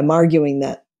arguing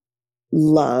that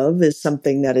love is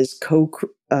something that is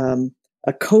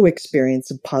a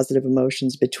co-experience of positive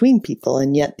emotions between people.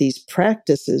 And yet these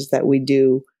practices that we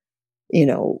do,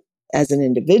 as an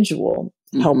individual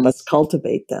help us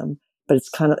cultivate them. But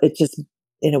it just,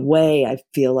 in a way, I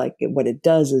feel like what it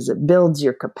does is it builds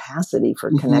your capacity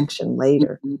for connection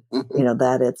later.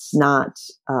 That it's not,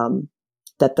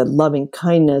 that the loving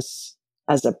kindness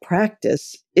as a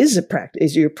practice is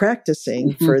you're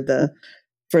practicing for the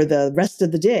rest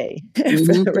of the day, for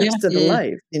the rest of the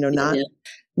life,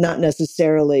 not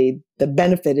necessarily the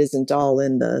benefit isn't all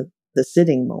in the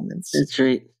sitting moments. That's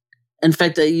right. In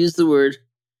fact, I use the word,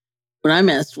 when I'm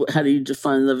asked, how do you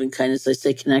define loving kindness? I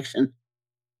say connection.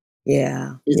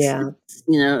 Yeah.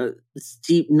 It's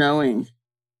deep knowing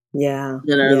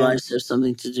that our lives have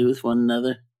something to do with one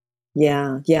another.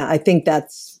 Yeah. Yeah. I think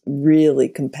that's really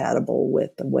compatible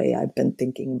with the way I've been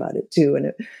thinking about it too.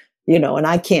 And, and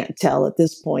I can't tell at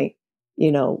this point,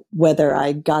 whether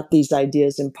I got these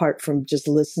ideas in part from just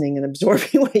listening and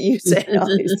absorbing what you say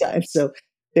all these times. So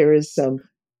there is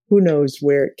who knows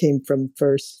where it came from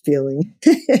first feeling.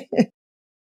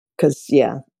 Because,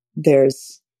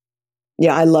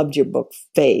 I loved your book,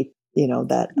 Faith,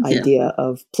 that idea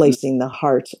of placing the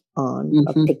heart on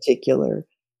a particular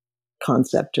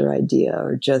concept or idea,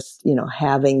 or just,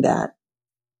 having that,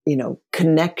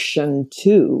 connection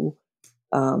to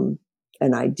an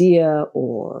idea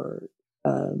or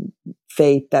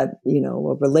faith that,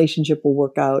 a relationship will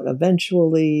work out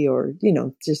eventually, or,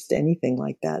 just anything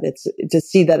like that. It's to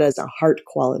see that as a heart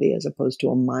quality as opposed to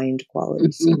a mind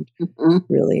quality seemed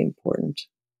really important.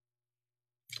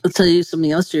 I'll tell you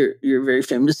something else you're very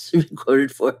famous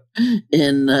quoted for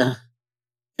in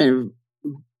kind of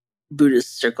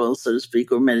Buddhist circles, so to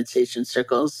speak, or meditation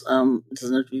circles. It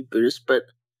doesn't have to be Buddhist, but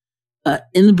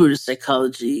in the Buddhist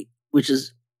psychology, which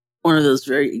is one of those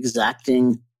very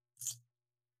exacting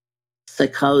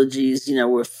psychologies,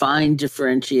 where fine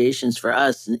differentiations for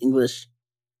us in English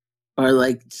are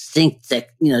like distinct,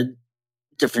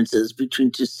 differences between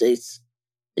two states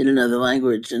in another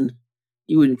language. And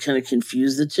you wouldn't kind of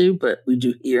confuse the two, but we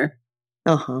do here.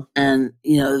 And,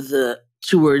 the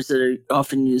two words that are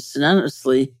often used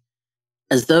synonymously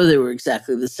as though they were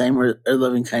exactly the same are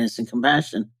loving kindness and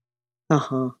compassion.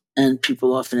 And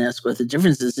people often ask what the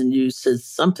difference is. And you said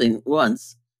something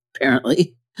once,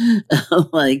 apparently,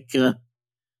 like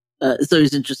it's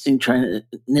always interesting trying to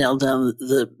nail down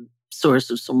the source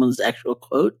of someone's actual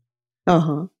quote.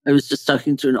 Uh-huh. I was just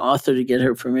talking to an author to get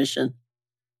her permission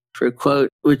for a quote,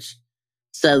 which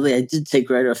sadly I did take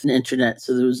right off the internet,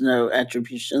 so there was no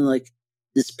attribution like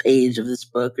this page of this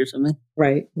book or something.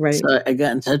 Right. So I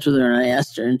got in touch with her and I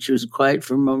asked her, and she was quiet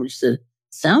for a moment. She said,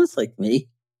 "Sounds like me,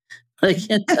 but I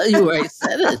can't tell you where I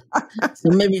said it, so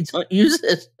maybe don't use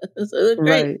it." So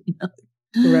great.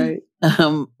 Right.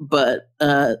 But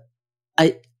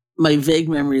my vague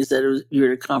memory is that you were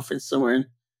at a conference somewhere and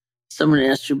someone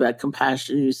asked you about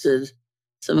compassion. You said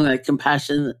something like,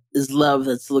 "Compassion is love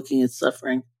that's looking at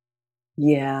suffering."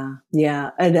 Yeah.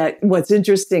 And what's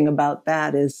interesting about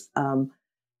that is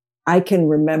I can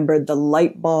remember the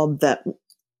light bulb that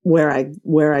where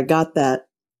I got that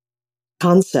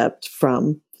concept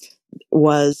from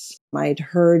was I'd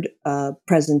heard a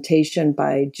presentation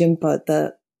by Jimpa,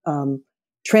 the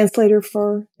translator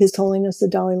for His Holiness the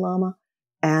Dalai Lama,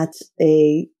 at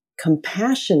a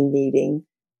compassion meeting,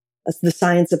 the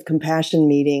Science of Compassion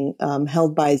meeting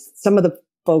held by some of the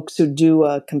folks who do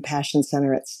a compassion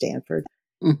center at Stanford.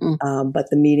 Mm-hmm. But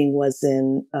the meeting was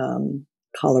in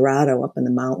Colorado, up in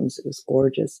the mountains. It was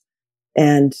gorgeous.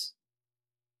 And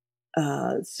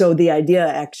so the idea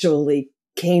actually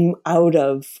came out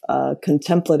of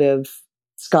contemplative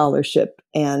scholarship.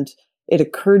 And it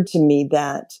occurred to me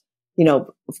that,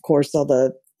 of course, all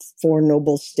the Four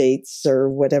Noble States or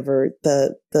whatever,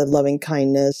 the loving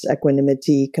kindness,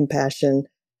 equanimity, compassion,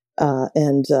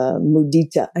 and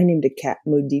mudita. I named a cat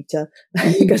Mudita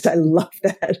because I love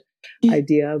that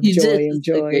idea of joy and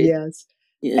joy. Yes.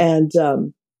 Yeah. And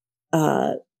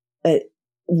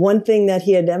one thing that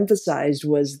he had emphasized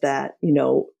was that,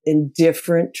 in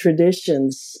different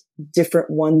traditions, different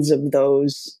ones of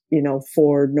those,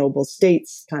 Four Noble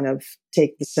States kind of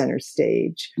take the center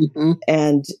stage. Mm-hmm.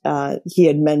 And he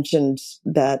had mentioned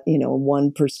that,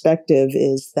 one perspective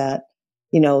is that,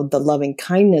 the loving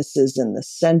kindness is in the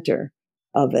center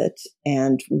of it.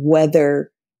 And whether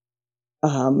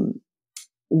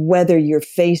you're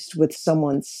faced with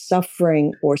someone's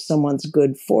suffering or someone's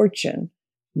good fortune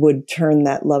would turn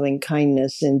that loving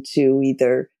kindness into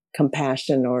either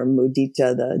compassion or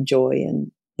mudita, the joy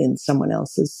in someone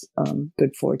else's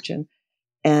good fortune.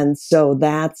 And so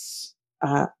that's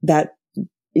that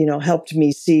helped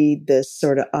me see this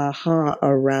sort of aha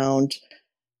around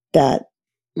that.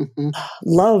 Mm-hmm.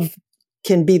 Love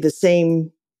can be the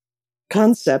same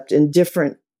concept in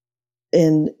different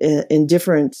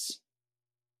different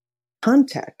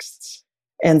contexts,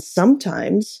 and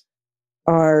sometimes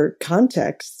our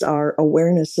contexts are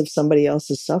awareness of somebody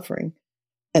else's suffering,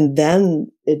 and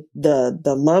then the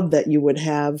love that you would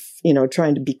have,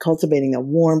 trying to be cultivating a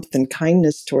warmth and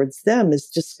kindness towards them is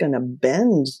just going to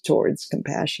bend towards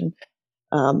compassion,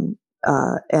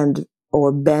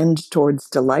 or bend towards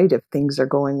delight if things are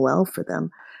going well for them.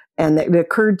 And it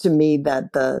occurred to me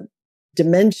that the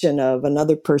dimension of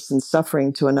another person's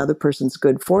suffering to another person's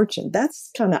good fortune, that's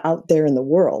kind of out there in the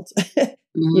world.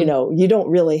 Mm-hmm. You don't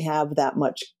really have that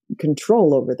much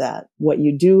control over that. What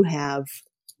you do have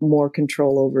more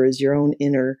control over is your own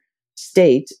inner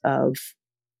state of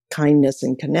kindness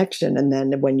and connection. And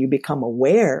then when you become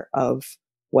aware of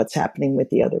what's happening with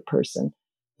the other person,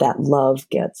 that love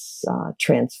gets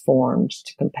transformed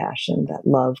to compassion. That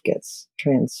love gets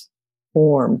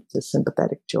transformed to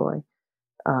sympathetic joy.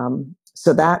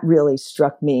 So that really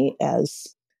struck me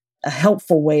as a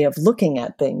helpful way of looking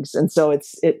at things. And so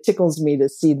it tickles me to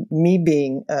see me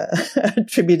being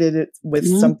attributed it with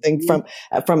something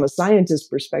from a scientist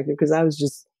perspective, because I was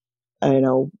just,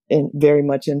 very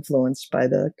much influenced by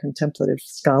the contemplative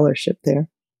scholarship there.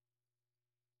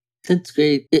 That's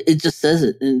great. It just says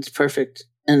it, and it's perfect.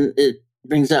 And it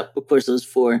brings up, of course, those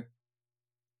four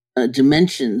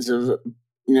dimensions of,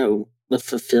 the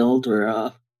fulfilled or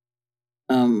a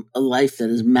life that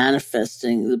is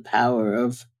manifesting the power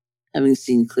of having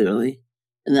seen clearly.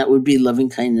 And that would be loving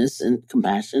kindness and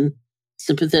compassion.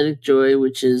 Sympathetic joy,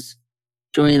 which is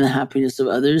joy in the happiness of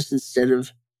others instead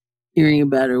of hearing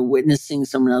about or witnessing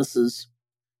someone else's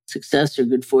success or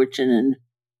good fortune and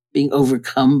being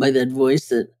overcome by that voice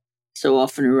that so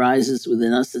often arises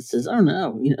within us that says, "Oh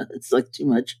no, it's like too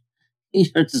much. You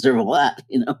don't deserve a lot,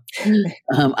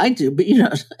 I do, but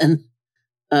and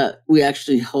we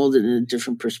actually hold it in a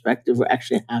different perspective. We're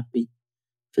actually happy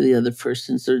for the other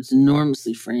person. So it's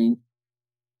enormously freeing.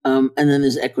 And then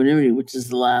there's equanimity, which is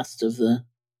the last of the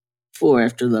four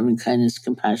after loving kindness,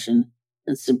 compassion,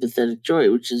 and sympathetic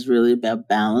joy, which is really about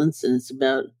balance. And it's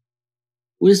about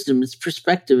wisdom. It's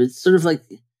perspective. It's sort of like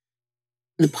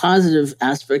the positive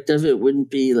aspect of it wouldn't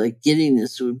be like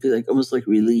giddiness. It would be like almost like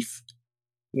relief.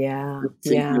 Yeah. I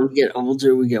think when we get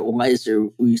older, we get wiser,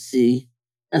 we see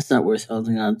that's not worth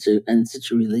holding on to, and it's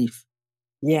such a relief.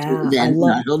 Yeah. Then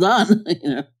not hold on,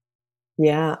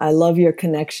 Yeah, I love your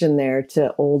connection there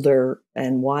to older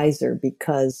and wiser,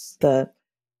 because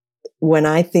when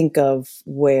I think of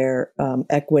where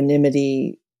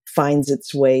equanimity finds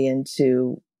its way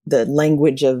into the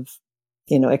language of,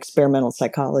 experimental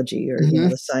psychology, or,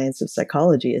 the science of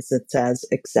psychology, is it's as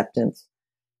acceptance.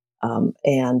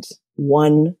 And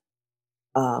one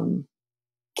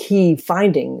key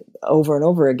finding over and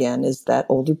over again is that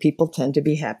older people tend to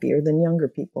be happier than younger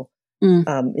people.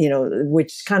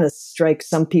 Which kind of strikes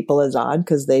some people as odd,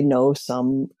 because they know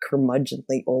some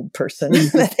curmudgeonly old person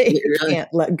that they can't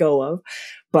let go of.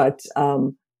 But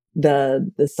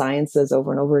the science says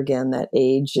over and over again that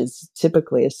age is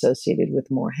typically associated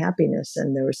with more happiness.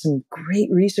 And there was some great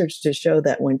research to show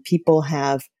that when people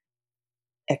have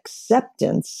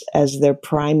acceptance as their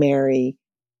primary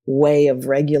way of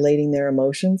regulating their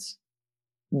emotions,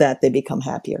 that they become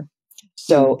happier.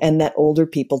 So, and that older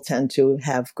people tend to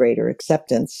have greater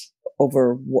acceptance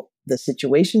over the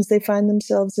situations they find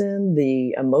themselves in,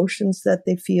 the emotions that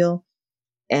they feel.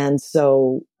 And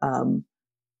so,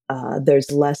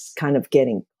 there's less kind of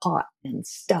getting caught and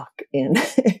stuck in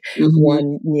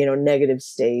one, negative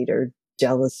state, or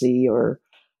jealousy, or,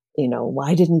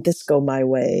 why didn't this go my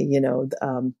way?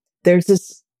 There's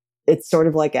this, it's sort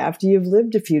of like after you've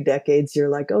lived a few decades, you're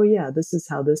like, oh yeah, this is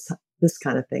how this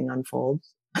kind of thing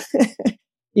unfolds.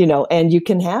 And you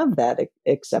can have that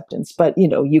acceptance, but,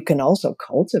 you can also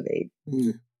cultivate.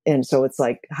 And so it's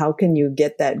like, how can you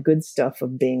get that good stuff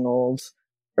of being old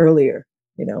earlier?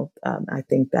 I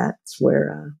think that's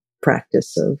where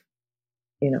practice of,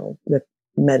 the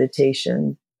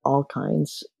meditation, all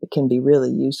kinds, can be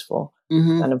really useful.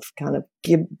 Kind of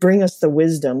bring us the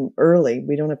wisdom early.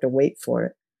 We don't have to wait for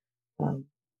it.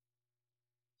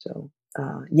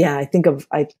 I think of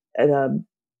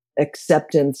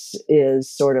acceptance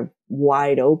is sort of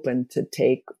wide open to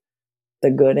take the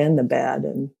good and the bad,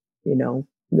 and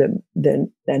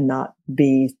and not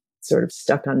be sort of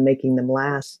stuck on making them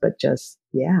last, but just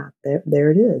there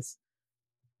it is.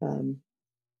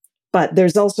 But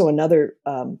there's also another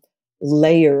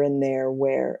layer in there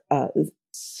where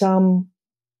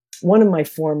one of my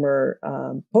former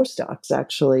postdocs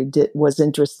actually was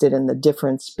interested in the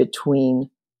difference between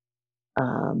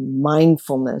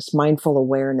mindful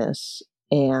awareness,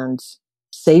 and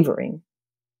savoring,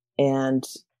 and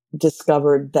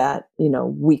discovered that,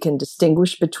 we can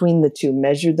distinguish between the two,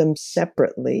 measure them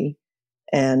separately.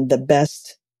 And the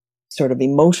best sort of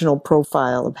emotional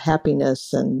profile of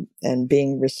happiness and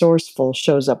being resourceful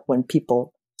shows up when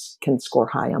people can score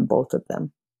high on both of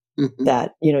them.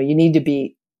 That, you need to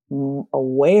be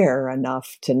aware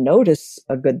enough to notice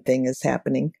a good thing is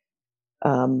happening,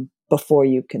 before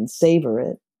you can savor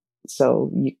it.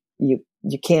 So you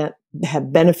can't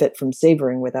have benefit from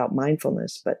savoring without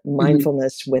mindfulness, but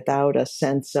mindfulness without a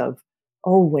sense of,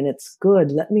 oh, when it's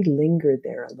good, let me linger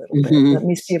there a little bit. Let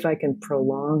me see if I can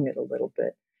prolong it a little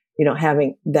bit.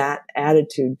 Having that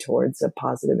attitude towards a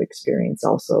positive experience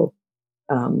also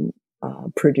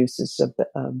produces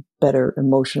a better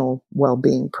emotional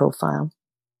well-being profile.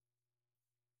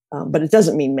 But it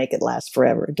doesn't mean make it last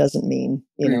forever. It doesn't mean,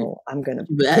 I'm going to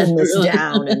pin this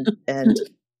down and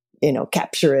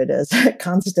capture it as a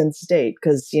constant state.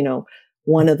 Because,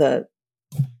 one of the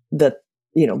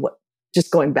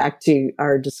just going back to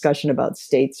our discussion about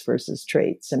states versus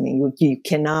traits. I mean, you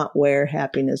cannot wear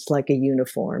happiness like a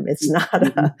uniform. It's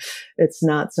not it's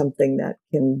not something that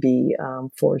can be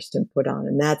forced and put on.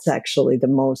 And that's actually the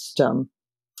most kind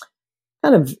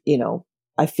of,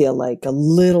 I feel like a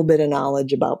little bit of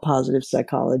knowledge about positive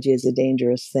psychology is a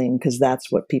dangerous thing, because that's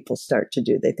what people start to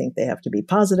do. They think they have to be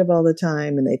positive all the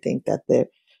time, and they think that they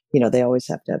always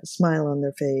have to have a smile on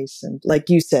their face. And like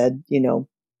you said,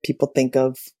 people think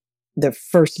of their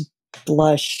first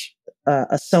blush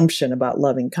assumption about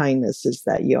loving kindness is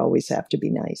that you always have to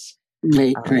be nice.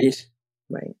 Right.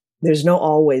 There's no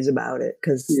always about it,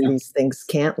 because these things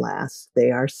can't last.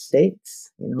 They are states,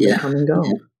 they come and go.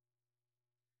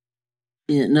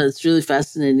 Yeah, no, it's really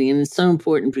fascinating. And it's so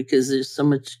important because there's so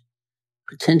much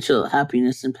potential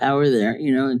happiness and power there,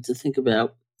 and to think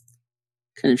about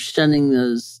kind of shunning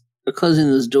those or closing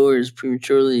those doors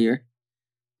prematurely, or,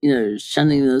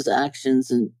 shunning those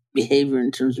actions and behavior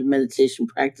in terms of meditation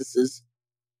practices,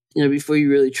 before you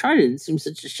really tried it. It seems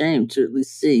such a shame to at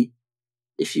least see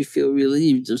if you feel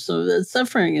relieved of some of that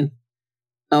suffering.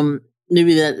 And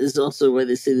maybe that is also why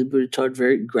they say the Buddha taught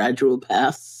very gradual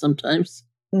paths sometimes.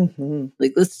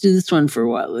 Like, let's do this one for a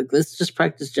while. Like, let's just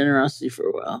practice generosity for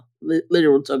a while.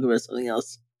 Later we'll talk about something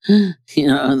else.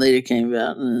 And later came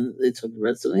about and then they talked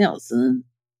about something else. And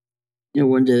then,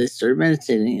 one day they started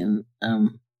meditating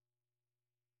and,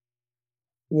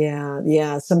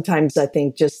 Yeah. Sometimes I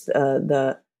think just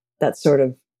that sort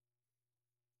of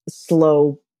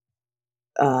slow,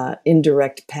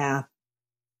 indirect path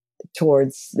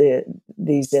towards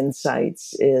these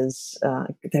insights is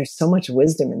there's so much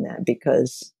wisdom in that,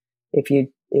 because if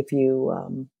you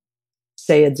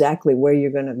say exactly where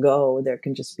you're going to go, there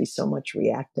can just be so much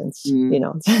reactance.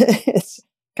 It's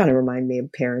kind of remind me of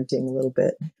parenting a little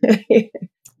bit.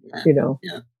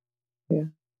 Yeah. Yeah.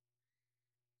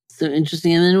 So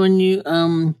interesting. And then when you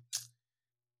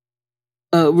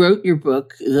wrote your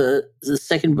book, the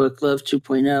second book, Love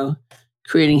 2.0,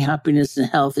 Creating Happiness and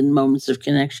Health in Moments of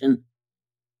Connection.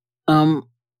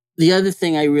 The other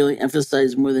thing I really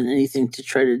emphasize more than anything to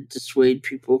try to dissuade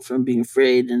people from being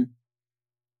afraid and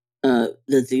that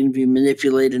they can be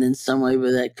manipulated in some way by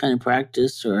that kind of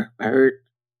practice or hurt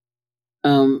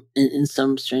in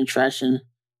some strange fashion.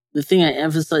 The thing I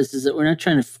emphasize is that we're not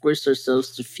trying to force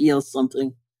ourselves to feel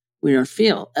something we don't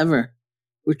feel ever.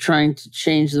 We're trying to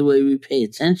change the way we pay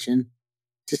attention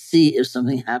to see if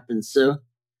something happens. So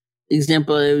the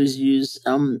example I always use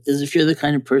is if you're the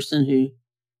kind of person who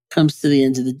comes to the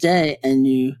end of the day and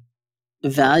you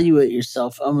evaluate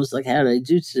yourself almost like, how did I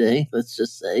do today? Let's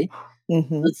just say.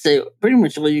 Mm-hmm. Let's say pretty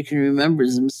much all you can remember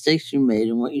is the mistakes you made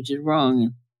and what you did wrong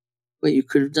and what you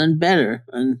could have done better.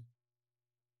 And,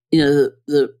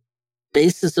 the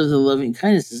basis of the loving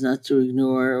kindness is not to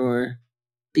ignore or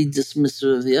be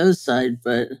dismissive of the other side,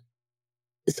 but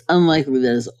it's unlikely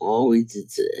that is all we did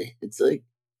today. It's like,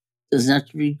 doesn't have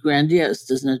to be grandiose,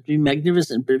 doesn't have to be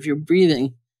magnificent, but if you're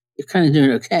breathing, you're kind of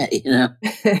doing okay,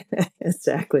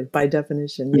 Exactly. By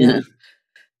definition. Yeah.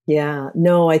 Yeah.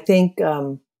 No, I think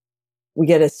we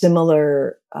get a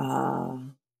similar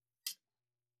kind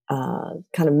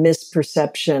of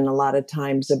misperception a lot of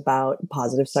times about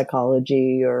positive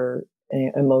psychology or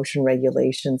emotion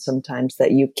regulation sometimes,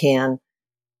 that you can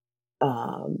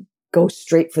go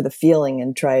straight for the feeling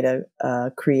and try to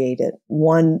create it.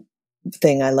 One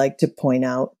thing I like to point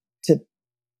out to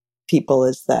people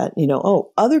is that,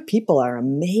 other people are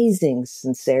amazing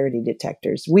sincerity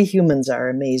detectors. We humans are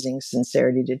amazing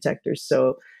sincerity detectors.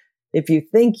 So if you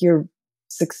think you're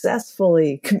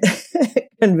successfully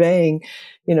conveying,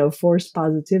 forced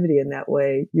positivity in that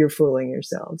way, you're fooling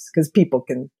yourselves, because people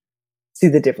can see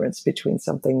the difference between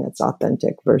something that's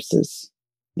authentic versus,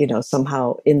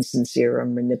 somehow insincere or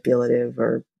manipulative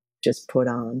or just put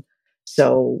on.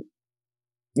 So,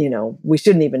 we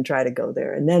shouldn't even try to go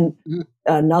there. And then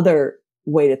another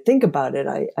way to think about it,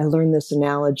 I learned this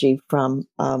analogy from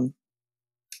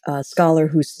a scholar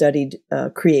who studied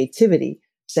creativity,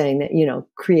 saying that,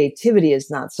 creativity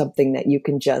is not something that you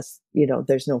can just,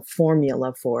 there's no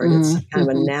formula for it. It's kind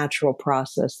of a natural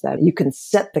process that you can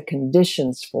set the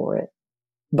conditions for it,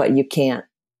 but you can't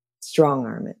strong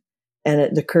arm it. And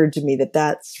it occurred to me that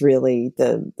that's really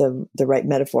the right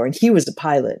metaphor. And he was a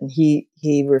pilot, and he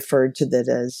referred to that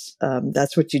as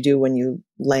that's what you do when you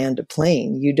land a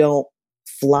plane. You don't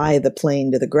fly the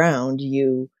plane to the ground.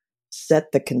 You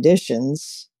set the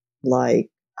conditions, like,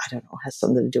 I don't know, has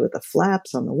something to do with the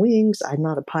flaps on the wings. I'm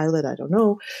not a pilot. I don't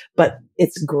know. But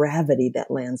it's gravity that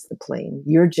lands the plane.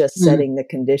 You're just setting the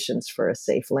conditions for a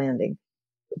safe landing.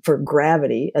 For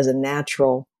gravity as a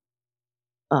natural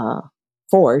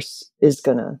force is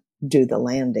going to do the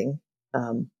landing.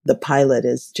 The pilot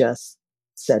is just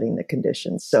setting the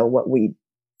conditions. So what we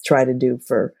try to do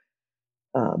for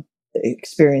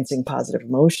experiencing positive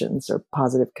emotions or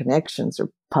positive connections or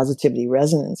positivity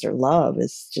resonance or love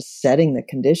is just setting the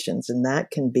conditions. And that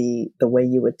can be the way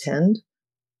you attend,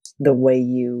 the way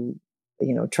you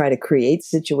try to create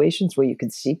situations where you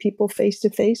can see people face to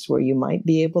face, where you might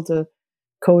be able to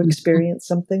co-experience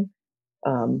something.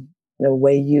 The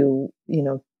way you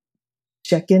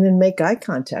check in and make eye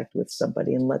contact with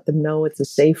somebody and let them know it's a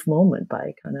safe moment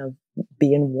by kind of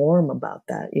being warm about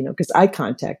that, because eye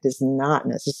contact is not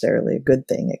necessarily a good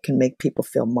thing. It can make people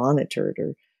feel monitored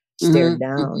or stared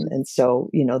down. And so,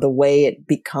 the way it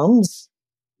becomes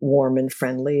warm and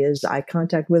friendly is eye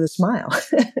contact with a smile,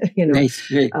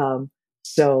 Nice.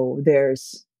 So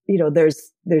there's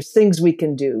things we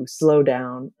can do: slow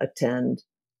down, attend,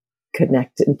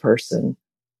 connect in person,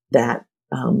 that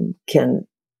can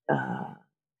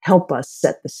help us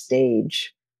set the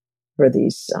stage for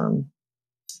these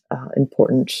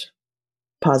important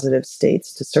positive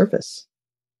states to surface,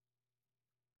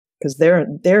 because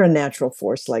they're a natural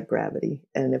force like gravity,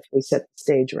 and if we set the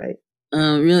stage right.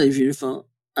 Really beautiful.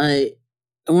 I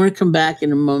want to come back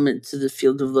in a moment to the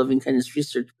field of loving kindness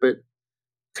research, but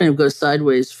kind of go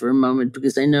sideways for a moment,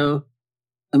 because I know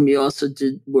You also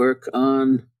did work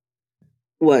on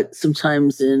what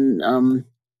sometimes in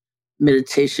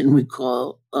meditation we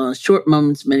call short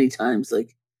moments many times,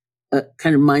 like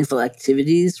kind of mindful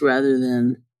activities rather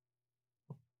than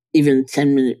even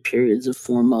 10-minute periods of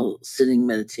formal sitting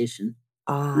meditation.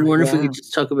 I wonder if we could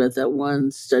just talk about that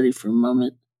one study for a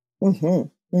moment.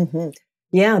 Mm-hmm. Mm-hmm.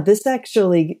 Yeah, this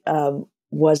actually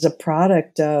was a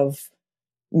product of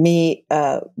me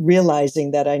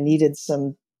realizing that I needed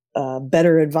some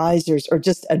better advisors, or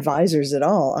just advisors at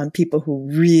all, on people who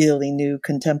really knew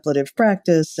contemplative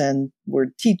practice and were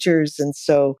teachers. And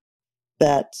so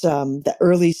that the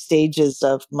early stages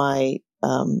of my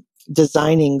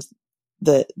designing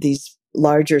these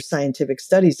larger scientific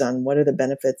studies on what are the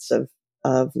benefits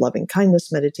of loving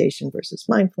kindness meditation versus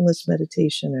mindfulness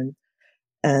meditation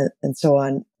and so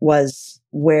on was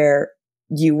where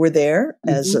you were there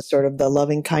as a sort of the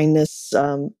loving kindness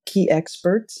key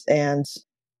experts, and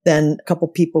then a couple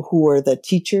people who were the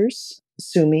teachers,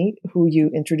 Sumi, who you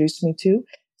introduced me to,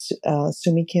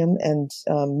 Sumi Kim, and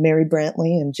Mary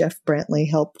Brantley and Jeff Brantley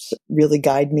helped really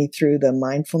guide me through the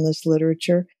mindfulness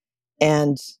literature.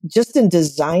 And just in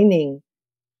designing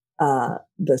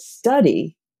the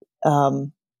study,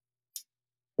 the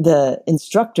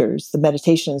instructors, the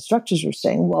meditation instructors, were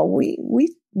saying, well,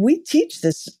 we teach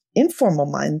this informal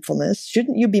mindfulness.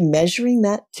 Shouldn't you be measuring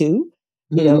that too?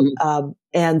 You know,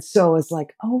 and so it's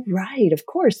like, oh, right. Of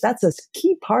course, that's a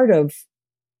key part of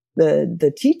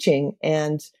the teaching.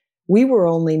 And we were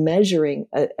only measuring,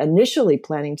 initially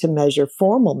planning to measure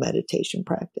formal meditation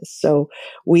practice. So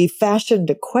we fashioned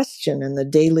a question in the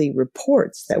daily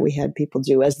reports that we had people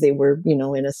do as they were,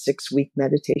 in a 6-week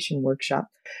meditation workshop.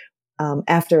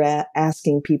 After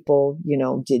asking people,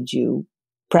 did you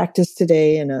practice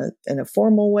today in a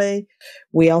formal way?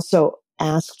 We also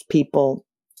asked people,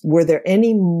 were there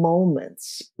any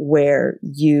moments where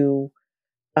you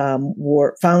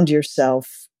found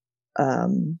yourself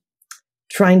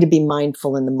trying to be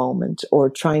mindful in the moment, or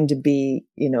trying to be,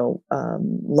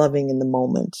 loving in the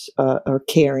moment, or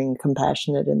caring,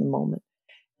 compassionate in the moment?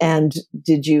 And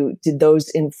did those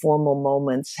informal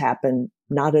moments happen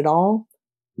not at all?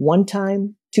 1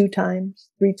 time, 2 times,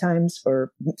 3 times,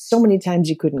 or so many times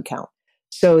you couldn't count.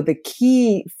 So the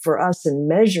key for us in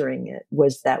measuring it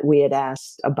was that we had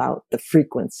asked about the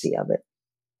frequency of it.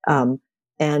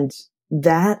 And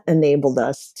that enabled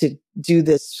us to do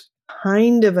this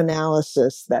kind of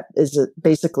analysis that is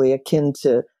basically akin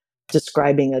to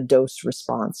describing a dose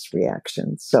response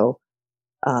reaction. So,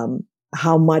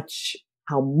 how much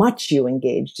you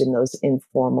engaged in those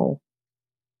informal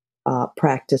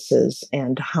practices,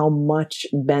 and how much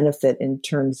benefit in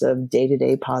terms of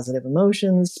day-to-day positive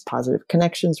emotions, positive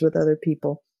connections with other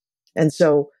people. And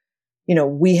so,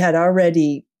 we had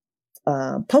already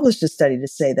published a study to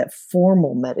say that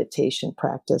formal meditation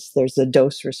practice, there's a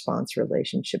dose-response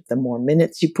relationship. The more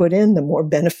minutes you put in, the more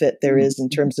benefit there is in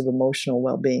terms of emotional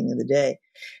well-being in the day.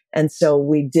 And so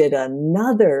we did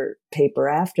another paper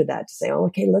after that to say,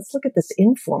 okay, let's look at this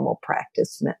informal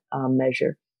practice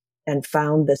measure, and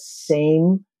found the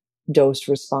same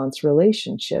dose-response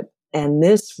relationship. And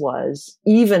this was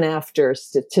even after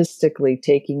statistically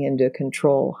taking into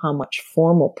control how much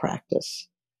formal practice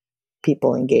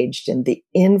people engaged in. The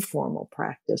informal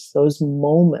practice, those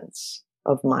moments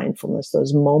of mindfulness,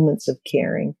 those moments of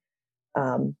caring.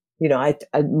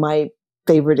 My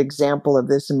favorite example of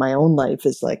this in my own life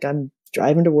is like, I'm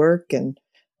driving to work and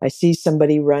I see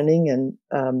somebody running, and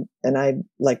I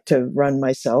like to run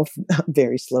myself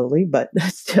very slowly, but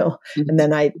still. And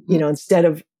then I, instead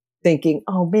of thinking,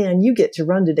 oh man, you get to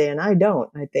run today and I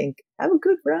don't, I think, have a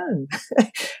good run.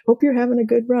 Hope you're having a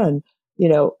good run.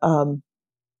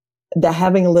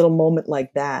 Having a little moment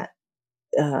like that,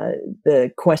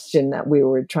 the question that we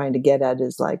were trying to get at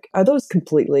is like, are those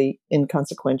completely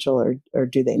inconsequential, or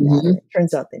do they matter? It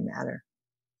turns out they matter.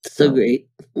 So great.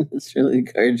 It's really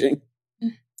encouraging.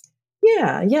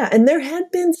 Yeah. And there had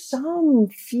been some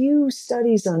few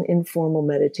studies on informal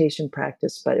meditation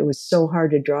practice, but it was so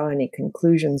hard to draw any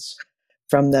conclusions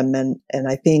from them. And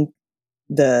I think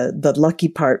the lucky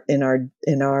part in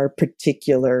our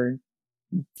particular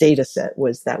data set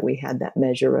was that we had that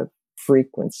measure of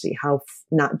frequency. How,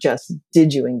 not just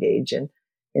did you engage in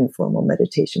informal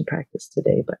meditation practice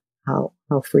today, but how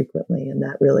frequently. And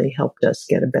that really helped us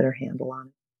get a better handle on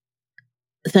it.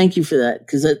 Thank you for that,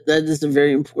 because that is a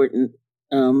very important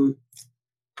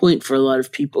point for a lot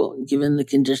of people, given the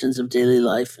conditions of daily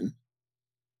life and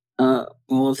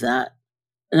all of that.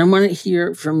 And I want to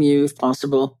hear from you, if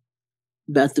possible,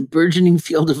 about the burgeoning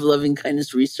field of loving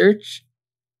kindness research,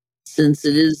 since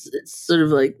it's sort of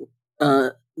like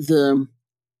the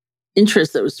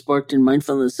interest that was sparked in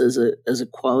mindfulness as a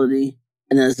quality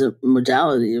and as a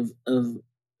modality of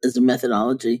as a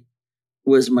methodology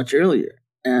was much earlier.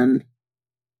 And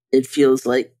it feels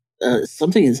like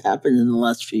something has happened in the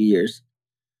last few years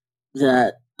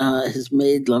that has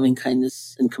made loving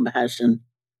kindness and compassion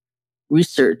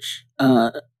research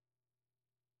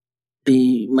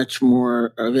be much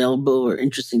more available or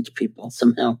interesting to people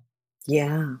somehow.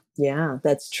 Yeah,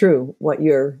 that's true. What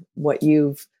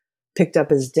you've picked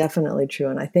up is definitely true,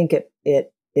 and I think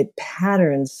it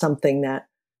patterns something that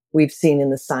we've seen in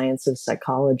the science of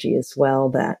psychology as well.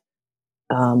 That,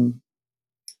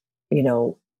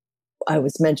 I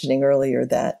was mentioning earlier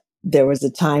that there was a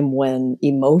time when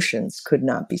emotions could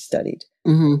not be studied,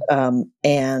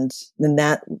 and then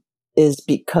that is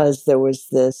because there was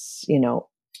this,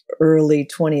 early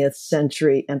 20th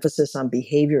century emphasis on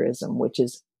behaviorism, which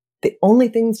is the only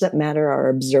things that matter are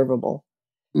observable.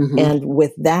 And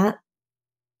with that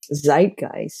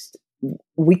zeitgeist,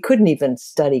 we couldn't even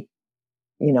study,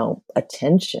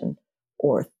 attention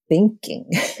or thinking.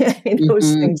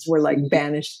 Those things were like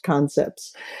banished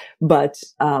concepts. But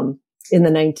in the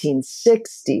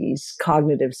 1960s,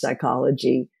 cognitive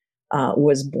psychology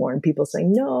was born. People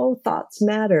saying, no, thoughts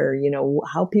matter.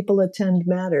 How people attend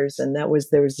matters. And there was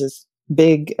this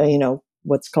big,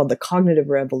 what's called the cognitive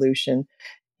revolution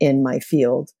in my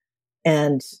field.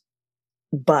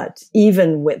 But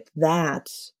even with that,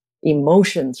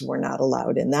 emotions were not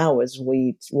allowed. And that was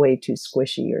way too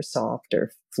squishy or soft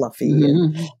or fluffy.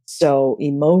 And so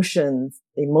emotion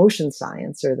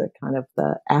science, or the kind of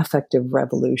the affective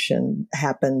revolution,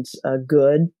 happened a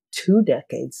good 2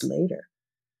 decades later.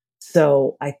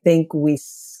 So I think we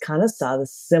kind of saw the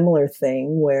similar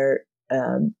thing where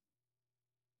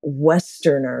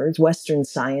Western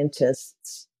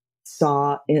scientists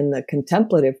saw in the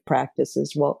contemplative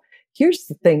practices, well, here's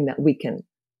the thing that we can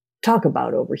talk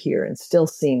about over here and still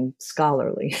seem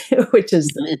scholarly, which is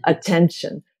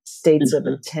attention, states of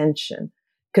attention,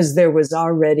 because there was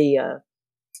already a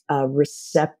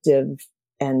receptive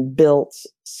and built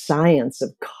science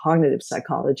of cognitive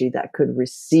psychology that could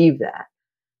receive that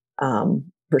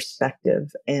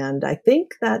perspective. And I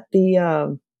think that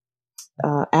the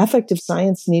affective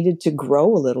science needed to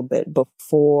grow a little bit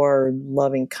before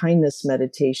loving kindness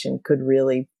meditation could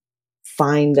really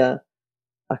find a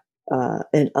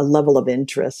level of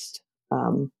interest.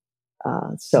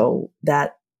 So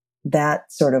that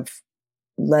sort of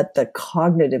let the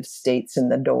cognitive states in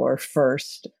the door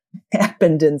first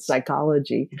happened in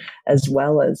psychology, as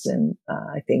well as in,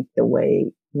 I think, the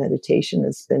way meditation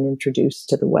has been introduced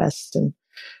to the West. And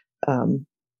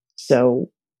so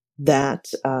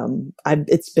that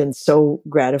it's been so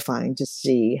gratifying to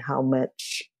see how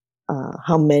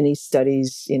many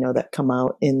studies, that come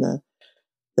out in the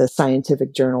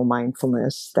scientific journal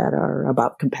Mindfulness that are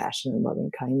about compassion and loving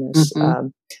kindness.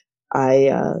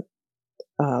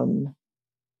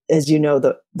 As you know,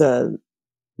 the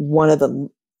one of the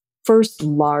first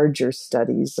larger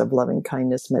studies of loving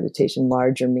kindness meditation,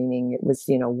 larger meaning it was,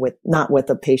 not with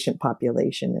a patient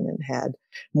population, and it had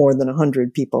more than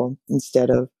 100 people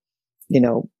instead of,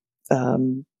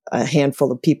 a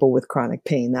handful of people with chronic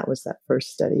pain. That was that first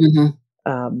study.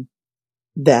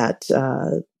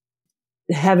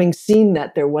 Having seen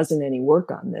that there wasn't any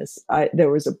work on this,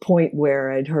 there was a point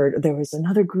where I'd heard there was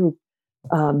another group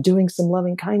doing some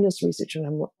loving kindness research, and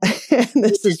and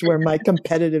this is where my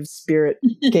competitive spirit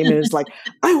came in. It's like,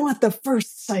 I want the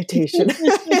first citation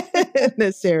in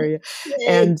this area.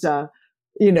 And,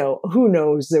 who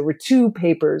knows? There were 2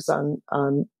 papers on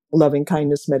loving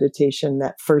kindness meditation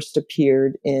that first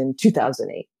appeared in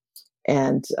 2008.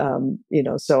 And,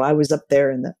 so I was up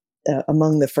there in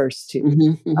among the first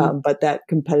 2. But that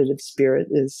competitive spirit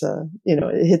is,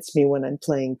 it hits me when I'm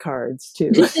playing cards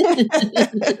too.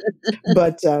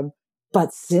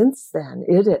 But since then,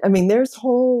 there's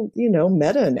whole,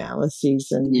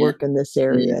 meta-analyses and work in this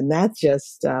area. And that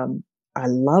just, I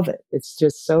love it. It's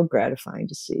just so gratifying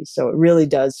to see. So it really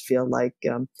does feel like,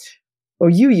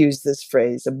 you use this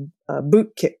phrase, a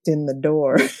boot kicked in the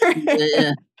door.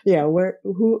 Yeah.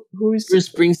 Who's Bruce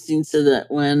Springsteen said that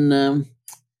when,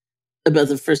 about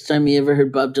the first time he ever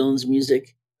heard Bob Dylan's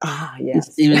music.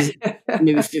 Yes. He was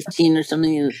maybe 15 or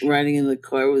something, and riding in the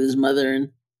car with his mother, and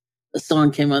a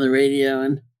song came on the radio,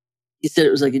 and he said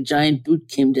it was like a giant boot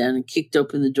came down and kicked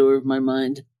open the door of my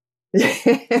mind.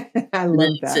 I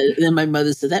love that. Then my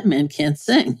mother said, that man can't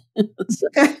sing.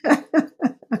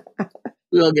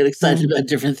 We all get excited about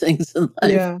different things in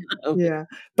life. Yeah.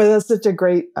 But that's such a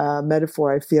great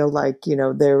metaphor. I feel like,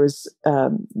 there was,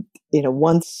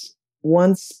 once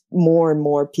once more and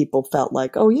more people felt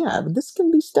like, oh yeah, this can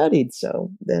be studied.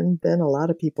 So then a lot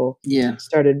of people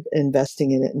started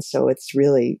investing in it. And so it's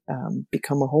really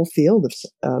become a whole field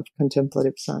of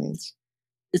contemplative science.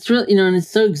 It's really, and it's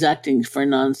so exacting for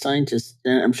non-scientists,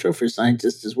 and I'm sure for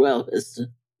scientists as well, is to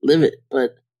live it.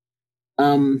 But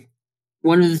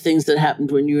one of the things that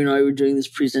happened when you and I were doing this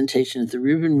presentation at the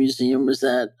Rubin Museum was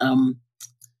that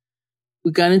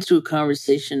we got into a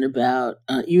conversation about,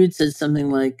 you had said something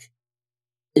like,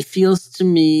 it feels to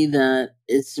me that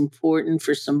it's important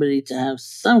for somebody to have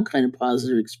some kind of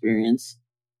positive experience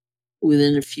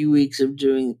within a few weeks of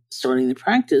starting the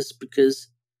practice, because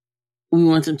we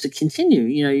want them to continue.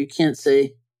 You can't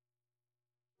say,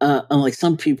 unlike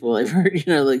some people I've heard,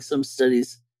 like some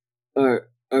studies are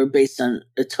based on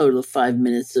a total of 5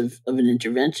 minutes of an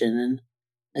intervention. And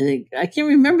I think I can't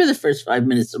remember the first 5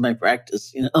 minutes of my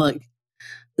practice, like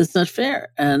that's not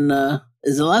fair. And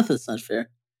there's a lot that's not fair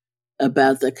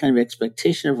about that kind of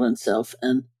expectation of oneself.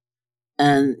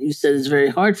 And you said it's very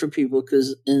hard for people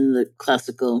because in the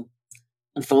classical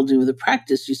unfolding of the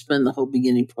practice, you spend the whole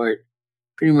beginning part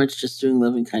pretty much just doing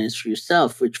loving kindness for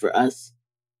yourself, which for us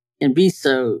can be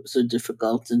so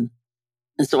difficult. And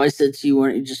so I said to you, why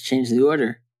don't you just change the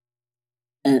order?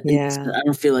 And you said, I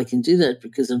don't feel I can do that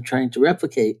because I'm trying to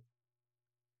replicate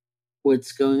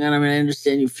what's going on. I mean, I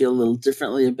understand you feel a little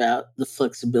differently about the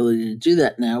flexibility to do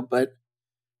that now, but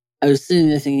I was sitting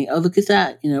there thinking, oh, look at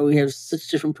that. We have such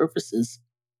different purposes.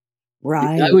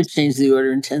 Right. I would change the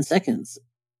order in 10 seconds.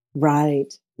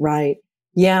 Right.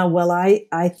 Yeah. Well,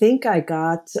 I think I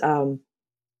got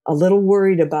a little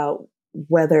worried about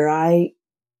whether I,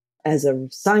 as a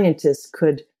scientist,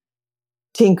 could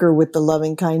tinker with the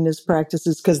loving kindness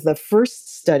practices, because the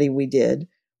first study we did,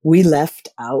 we left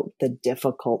out the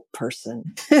difficult person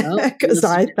because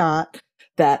I thought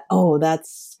that,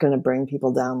 that's going to bring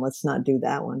people down. Let's not do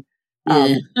that one.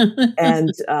 Yeah.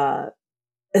 And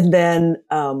then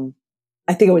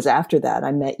I think it was after that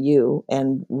I met you,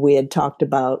 and we had talked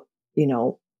about,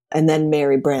 and then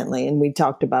Mary Brantley, and we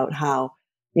talked about how,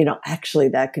 actually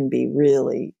that can be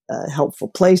really a helpful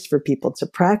place for people to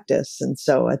practice. And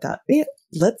so I thought,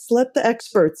 let's let the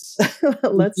experts,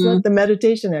 let the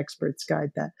meditation experts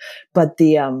guide that. But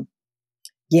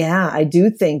I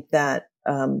do think that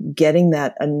getting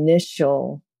that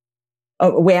initial,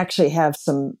 we actually have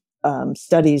some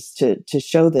studies to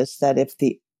show this, that if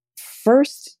the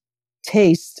first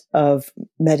taste of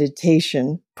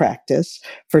meditation practice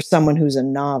for someone who's a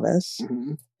novice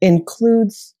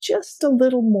includes just a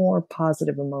little more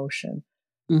positive emotion,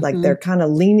 like they're kind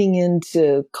of leaning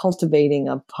into cultivating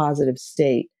a positive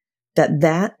state,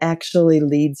 that actually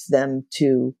leads them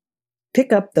to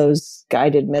pick up those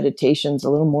guided meditations a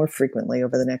little more frequently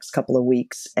over the next couple of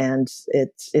weeks. And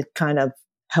it kind of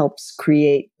helps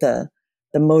create the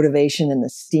motivation and the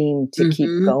steam to keep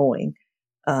going.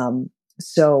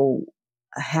 So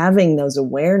having those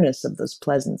awareness of those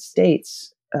pleasant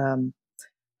states can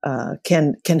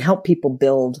help people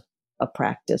build a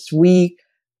practice. We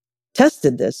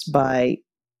tested this by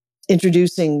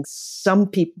introducing some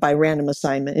people, by random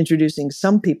assignment, introducing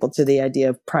some people to the idea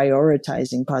of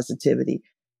prioritizing positivity,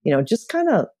 just kind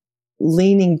of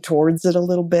leaning towards it a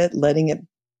little bit, letting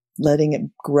it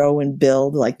grow and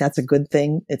build. Like, that's a good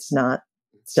thing. It's not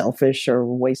selfish or a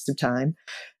waste of time.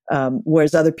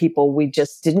 Whereas other people, we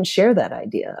just didn't share that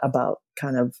idea about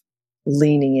kind of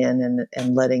leaning in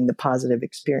and letting the positive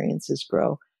experiences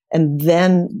grow. And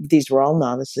then these were all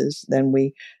novices. Then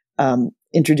we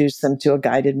introduced them to a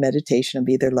guided meditation of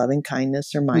either loving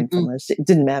kindness or mindfulness. It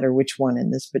didn't matter which one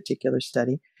in this particular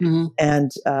study.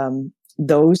 And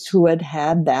those who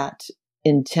had that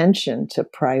intention to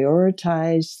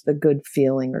prioritize the good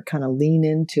feeling or kind of lean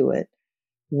into it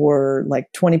were like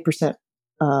 20%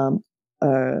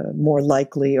 more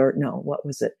likely, or no, what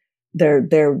was it?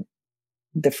 The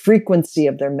frequency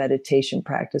of their meditation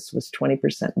practice was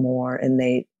 20% more, and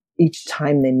each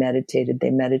time they meditated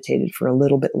for a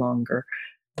little bit longer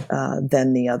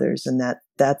than the others. And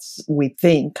that's, we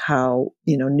think, how,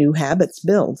 new habits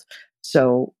build.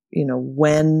 So,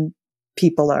 when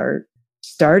people are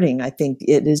starting, I think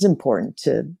it is important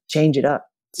to change it up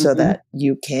so that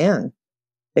you can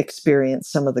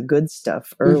experience some of the good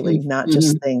stuff early, not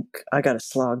just think, I got to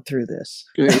slog through this.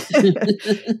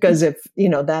 Because if,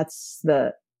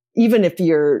 even if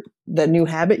the new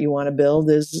habit you want to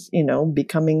build is,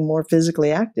 becoming more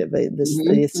physically active,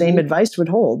 the same advice would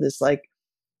hold. It's like,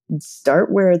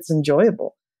 start where it's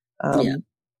enjoyable.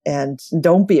 And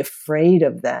don't be afraid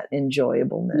of that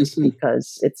enjoyableness,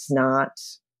 because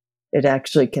it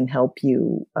actually can help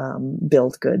you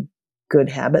build good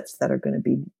habits that are going to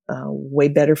be way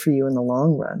better for you in the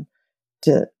long run.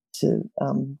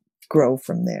 grow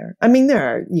from there. I mean,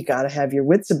 you got to have your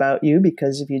wits about you,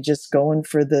 because if you're just going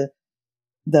for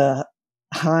the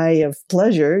high of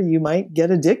pleasure, you might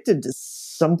get addicted to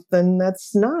something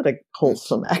that's not a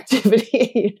wholesome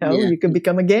activity. You could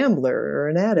become a gambler or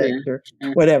an addict or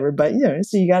whatever. But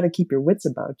so you got to keep your wits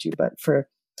about you. But for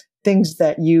things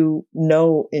that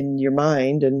in your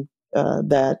mind and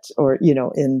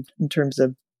in terms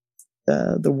of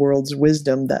the world's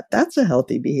wisdom, that's a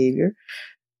healthy behavior.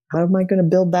 How am I going to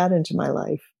build that into my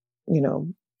life?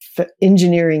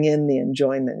 Engineering in the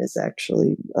enjoyment is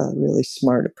actually a really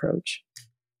smart approach.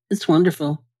 It's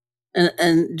wonderful.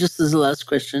 And just as a last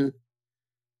question,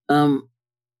 I'm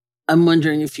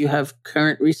wondering if you have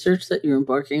current research that you're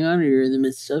embarking on or you're in the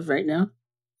midst of right now?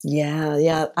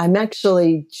 Yeah. I'm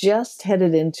actually just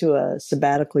headed into a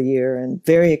sabbatical year and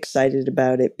very excited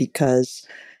about it, because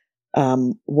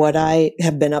what I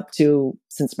have been up to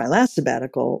since my last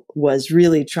sabbatical was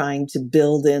really trying to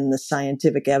build in the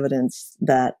scientific evidence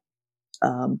that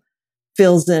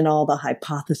fills in all the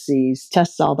hypotheses,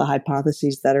 tests all the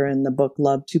hypotheses that are in the book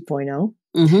Love 2.0.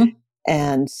 Mm-hmm.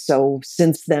 And so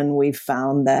since then, we've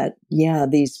found that,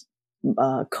 these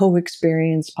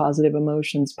co-experience positive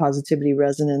emotions, positivity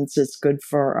resonance, it's good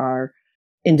for our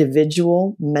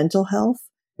individual mental health.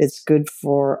 It's good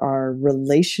for our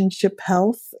relationship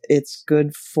health. It's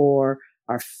good for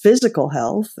our physical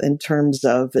health in terms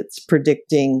of it's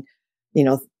predicting,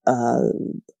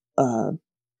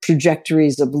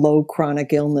 trajectories of low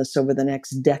chronic illness over the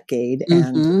next decade.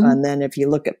 Mm-hmm. And then if you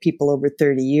look at people over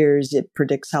 30 years, it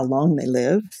predicts how long they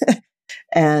live.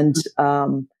 And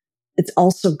it's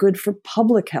also good for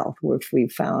public health, which we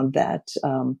found that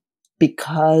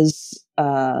because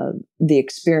the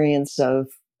experience of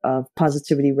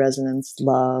positivity resonance,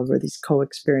 love, or these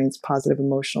co-experience positive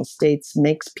emotional states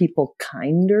makes people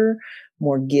kinder,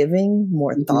 more giving,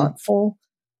 more thoughtful,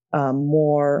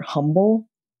 more humble.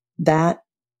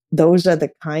 Those are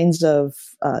the kinds of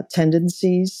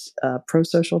tendencies,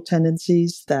 pro-social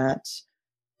tendencies, that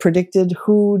predicted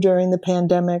who during the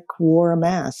pandemic wore a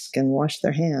mask and washed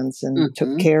their hands and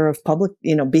took care of public,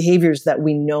 behaviors that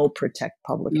we know protect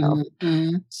public health.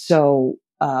 So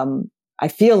I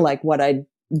feel like what I've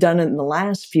done in the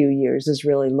last few years is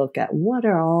really look at what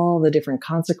are all the different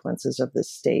consequences of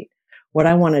this state. What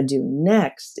I want to do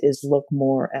next is look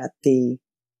more at the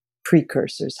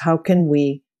precursors. How can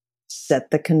we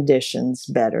set the conditions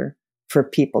better for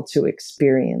people to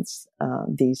experience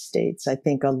these states? I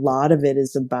think a lot of it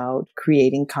is about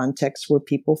creating contexts where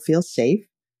people feel safe,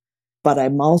 but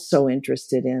I'm also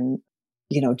interested in,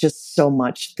 just so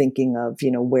much thinking of,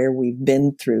 where we've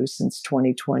been through since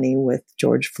 2020 with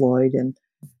George Floyd and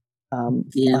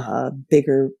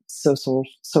bigger social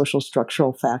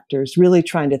structural factors, really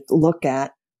trying to look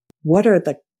at what are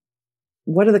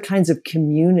the kinds of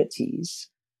communities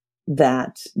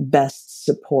that best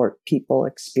support people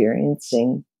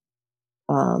experiencing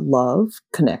love,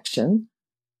 connection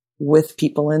with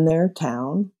people in their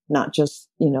town, not just,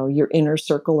 your inner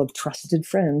circle of trusted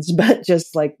friends, but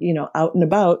just like, out and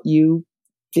about, you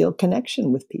feel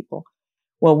connection with people.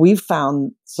 Well, we've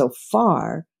found so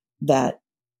far that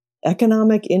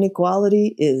economic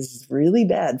inequality is really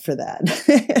bad for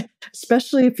that,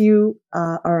 especially if you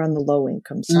are on the low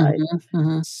income side.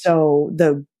 So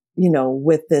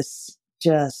with this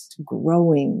just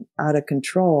growing out of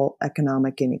control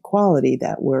economic inequality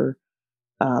that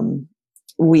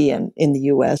we in the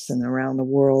US and around the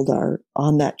world are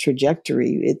on that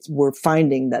trajectory, we're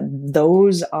finding that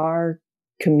those are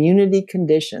community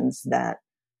conditions that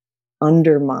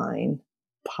undermine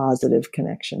positive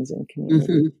connections in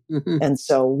community. And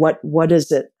so what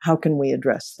is it? How can we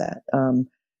address that?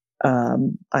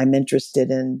 I'm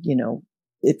interested in,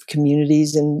 if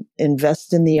communities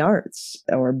invest in the arts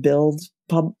or build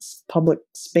public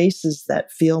spaces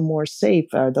that feel more safe,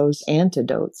 are those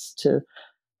antidotes to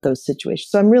those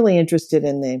situations. So I'm really interested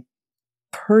in the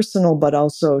personal, but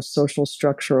also social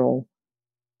structural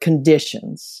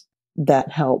conditions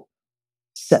that help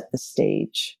set the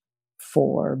stage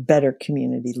for better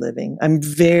community living. I'm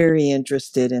very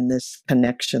interested in this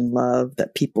connection love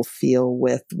that people feel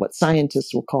with what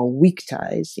scientists will call weak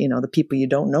ties, the people you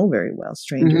don't know very well,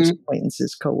 strangers,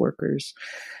 acquaintances, coworkers.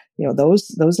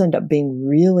 Those end up being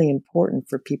really important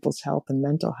for people's health and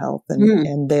mental health.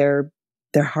 And they're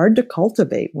hard to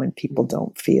cultivate when people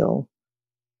don't feel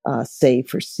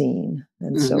safe or seen.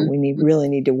 And so we really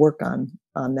need to work on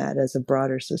that as a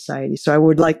broader society. So I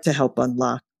would like to help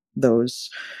unlock those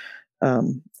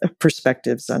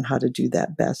perspectives on how to do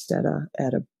that best at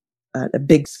a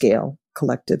big scale,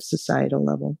 collective societal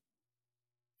level.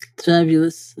 It's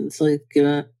fabulous. It's like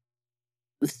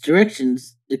with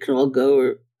directions it could all go,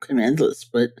 or kind of endless,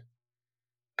 but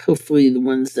hopefully the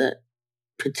ones that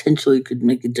potentially could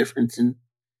make a difference in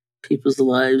people's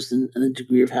lives and the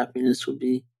degree of happiness will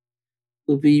be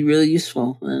really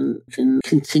useful and can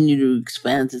continue to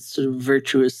expand its sort of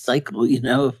virtuous cycle,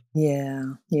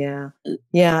 Yeah.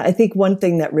 I think one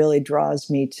thing that really draws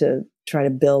me to try to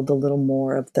build a little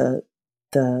more of the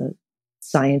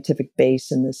scientific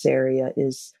base in this area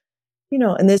is,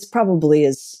 and this probably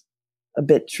is a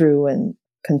bit true in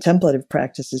contemplative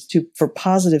practices too. For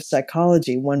positive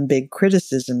psychology, one big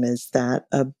criticism is that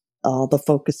all the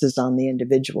focus is on the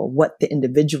individual, what the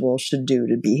individual should do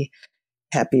to be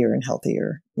happier and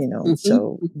healthier,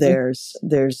 So there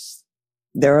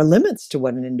are limits to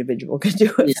what an individual can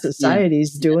do if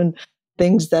society's doing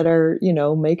things that are,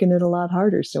 making it a lot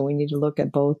harder. So we need to look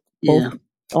at both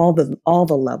all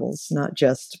the levels, not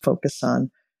just focus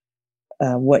on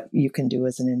what you can do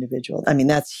as an individual. I mean,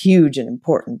 that's huge and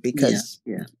important because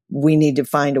we need to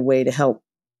find a way to help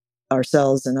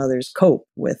ourselves and others cope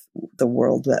with the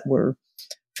world that we're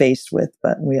faced with.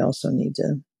 But we also need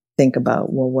to think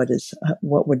about, well,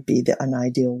 what would be an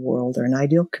ideal world or an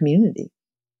ideal community?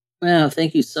 Wow,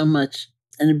 thank you so much.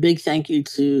 And a big thank you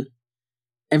to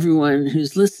everyone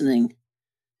who's listening.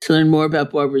 To learn more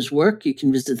about Barbara's work, you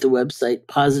can visit the website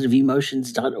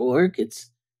positiveemotions.org.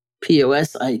 It's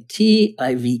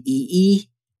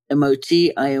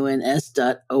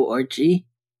positiveemotions.org.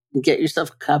 And get yourself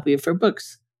a copy of her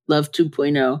books, Love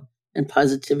 2.0 and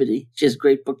Positivity. She has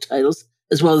great book titles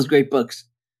as well as great books.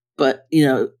 But,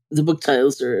 the book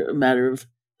titles are a matter of,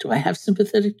 do I have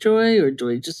sympathetic joy or do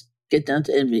I just get down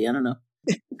to envy? I don't know.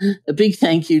 A big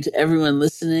thank you to everyone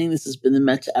listening. This has been the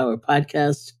Metta Hour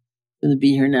podcast from the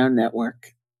Be Here Now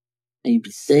Network. May you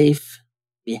be safe,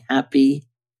 be happy,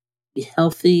 be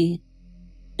healthy,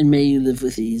 and may you live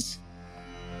with ease.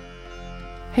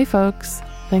 Hey folks,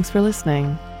 thanks for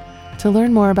listening. To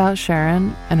learn more about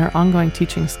Sharon and her ongoing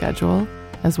teaching schedule,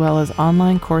 as well as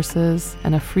online courses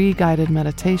and a free guided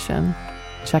meditation,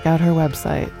 check out her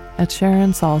website at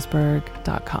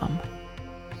sharonsalzberg.com.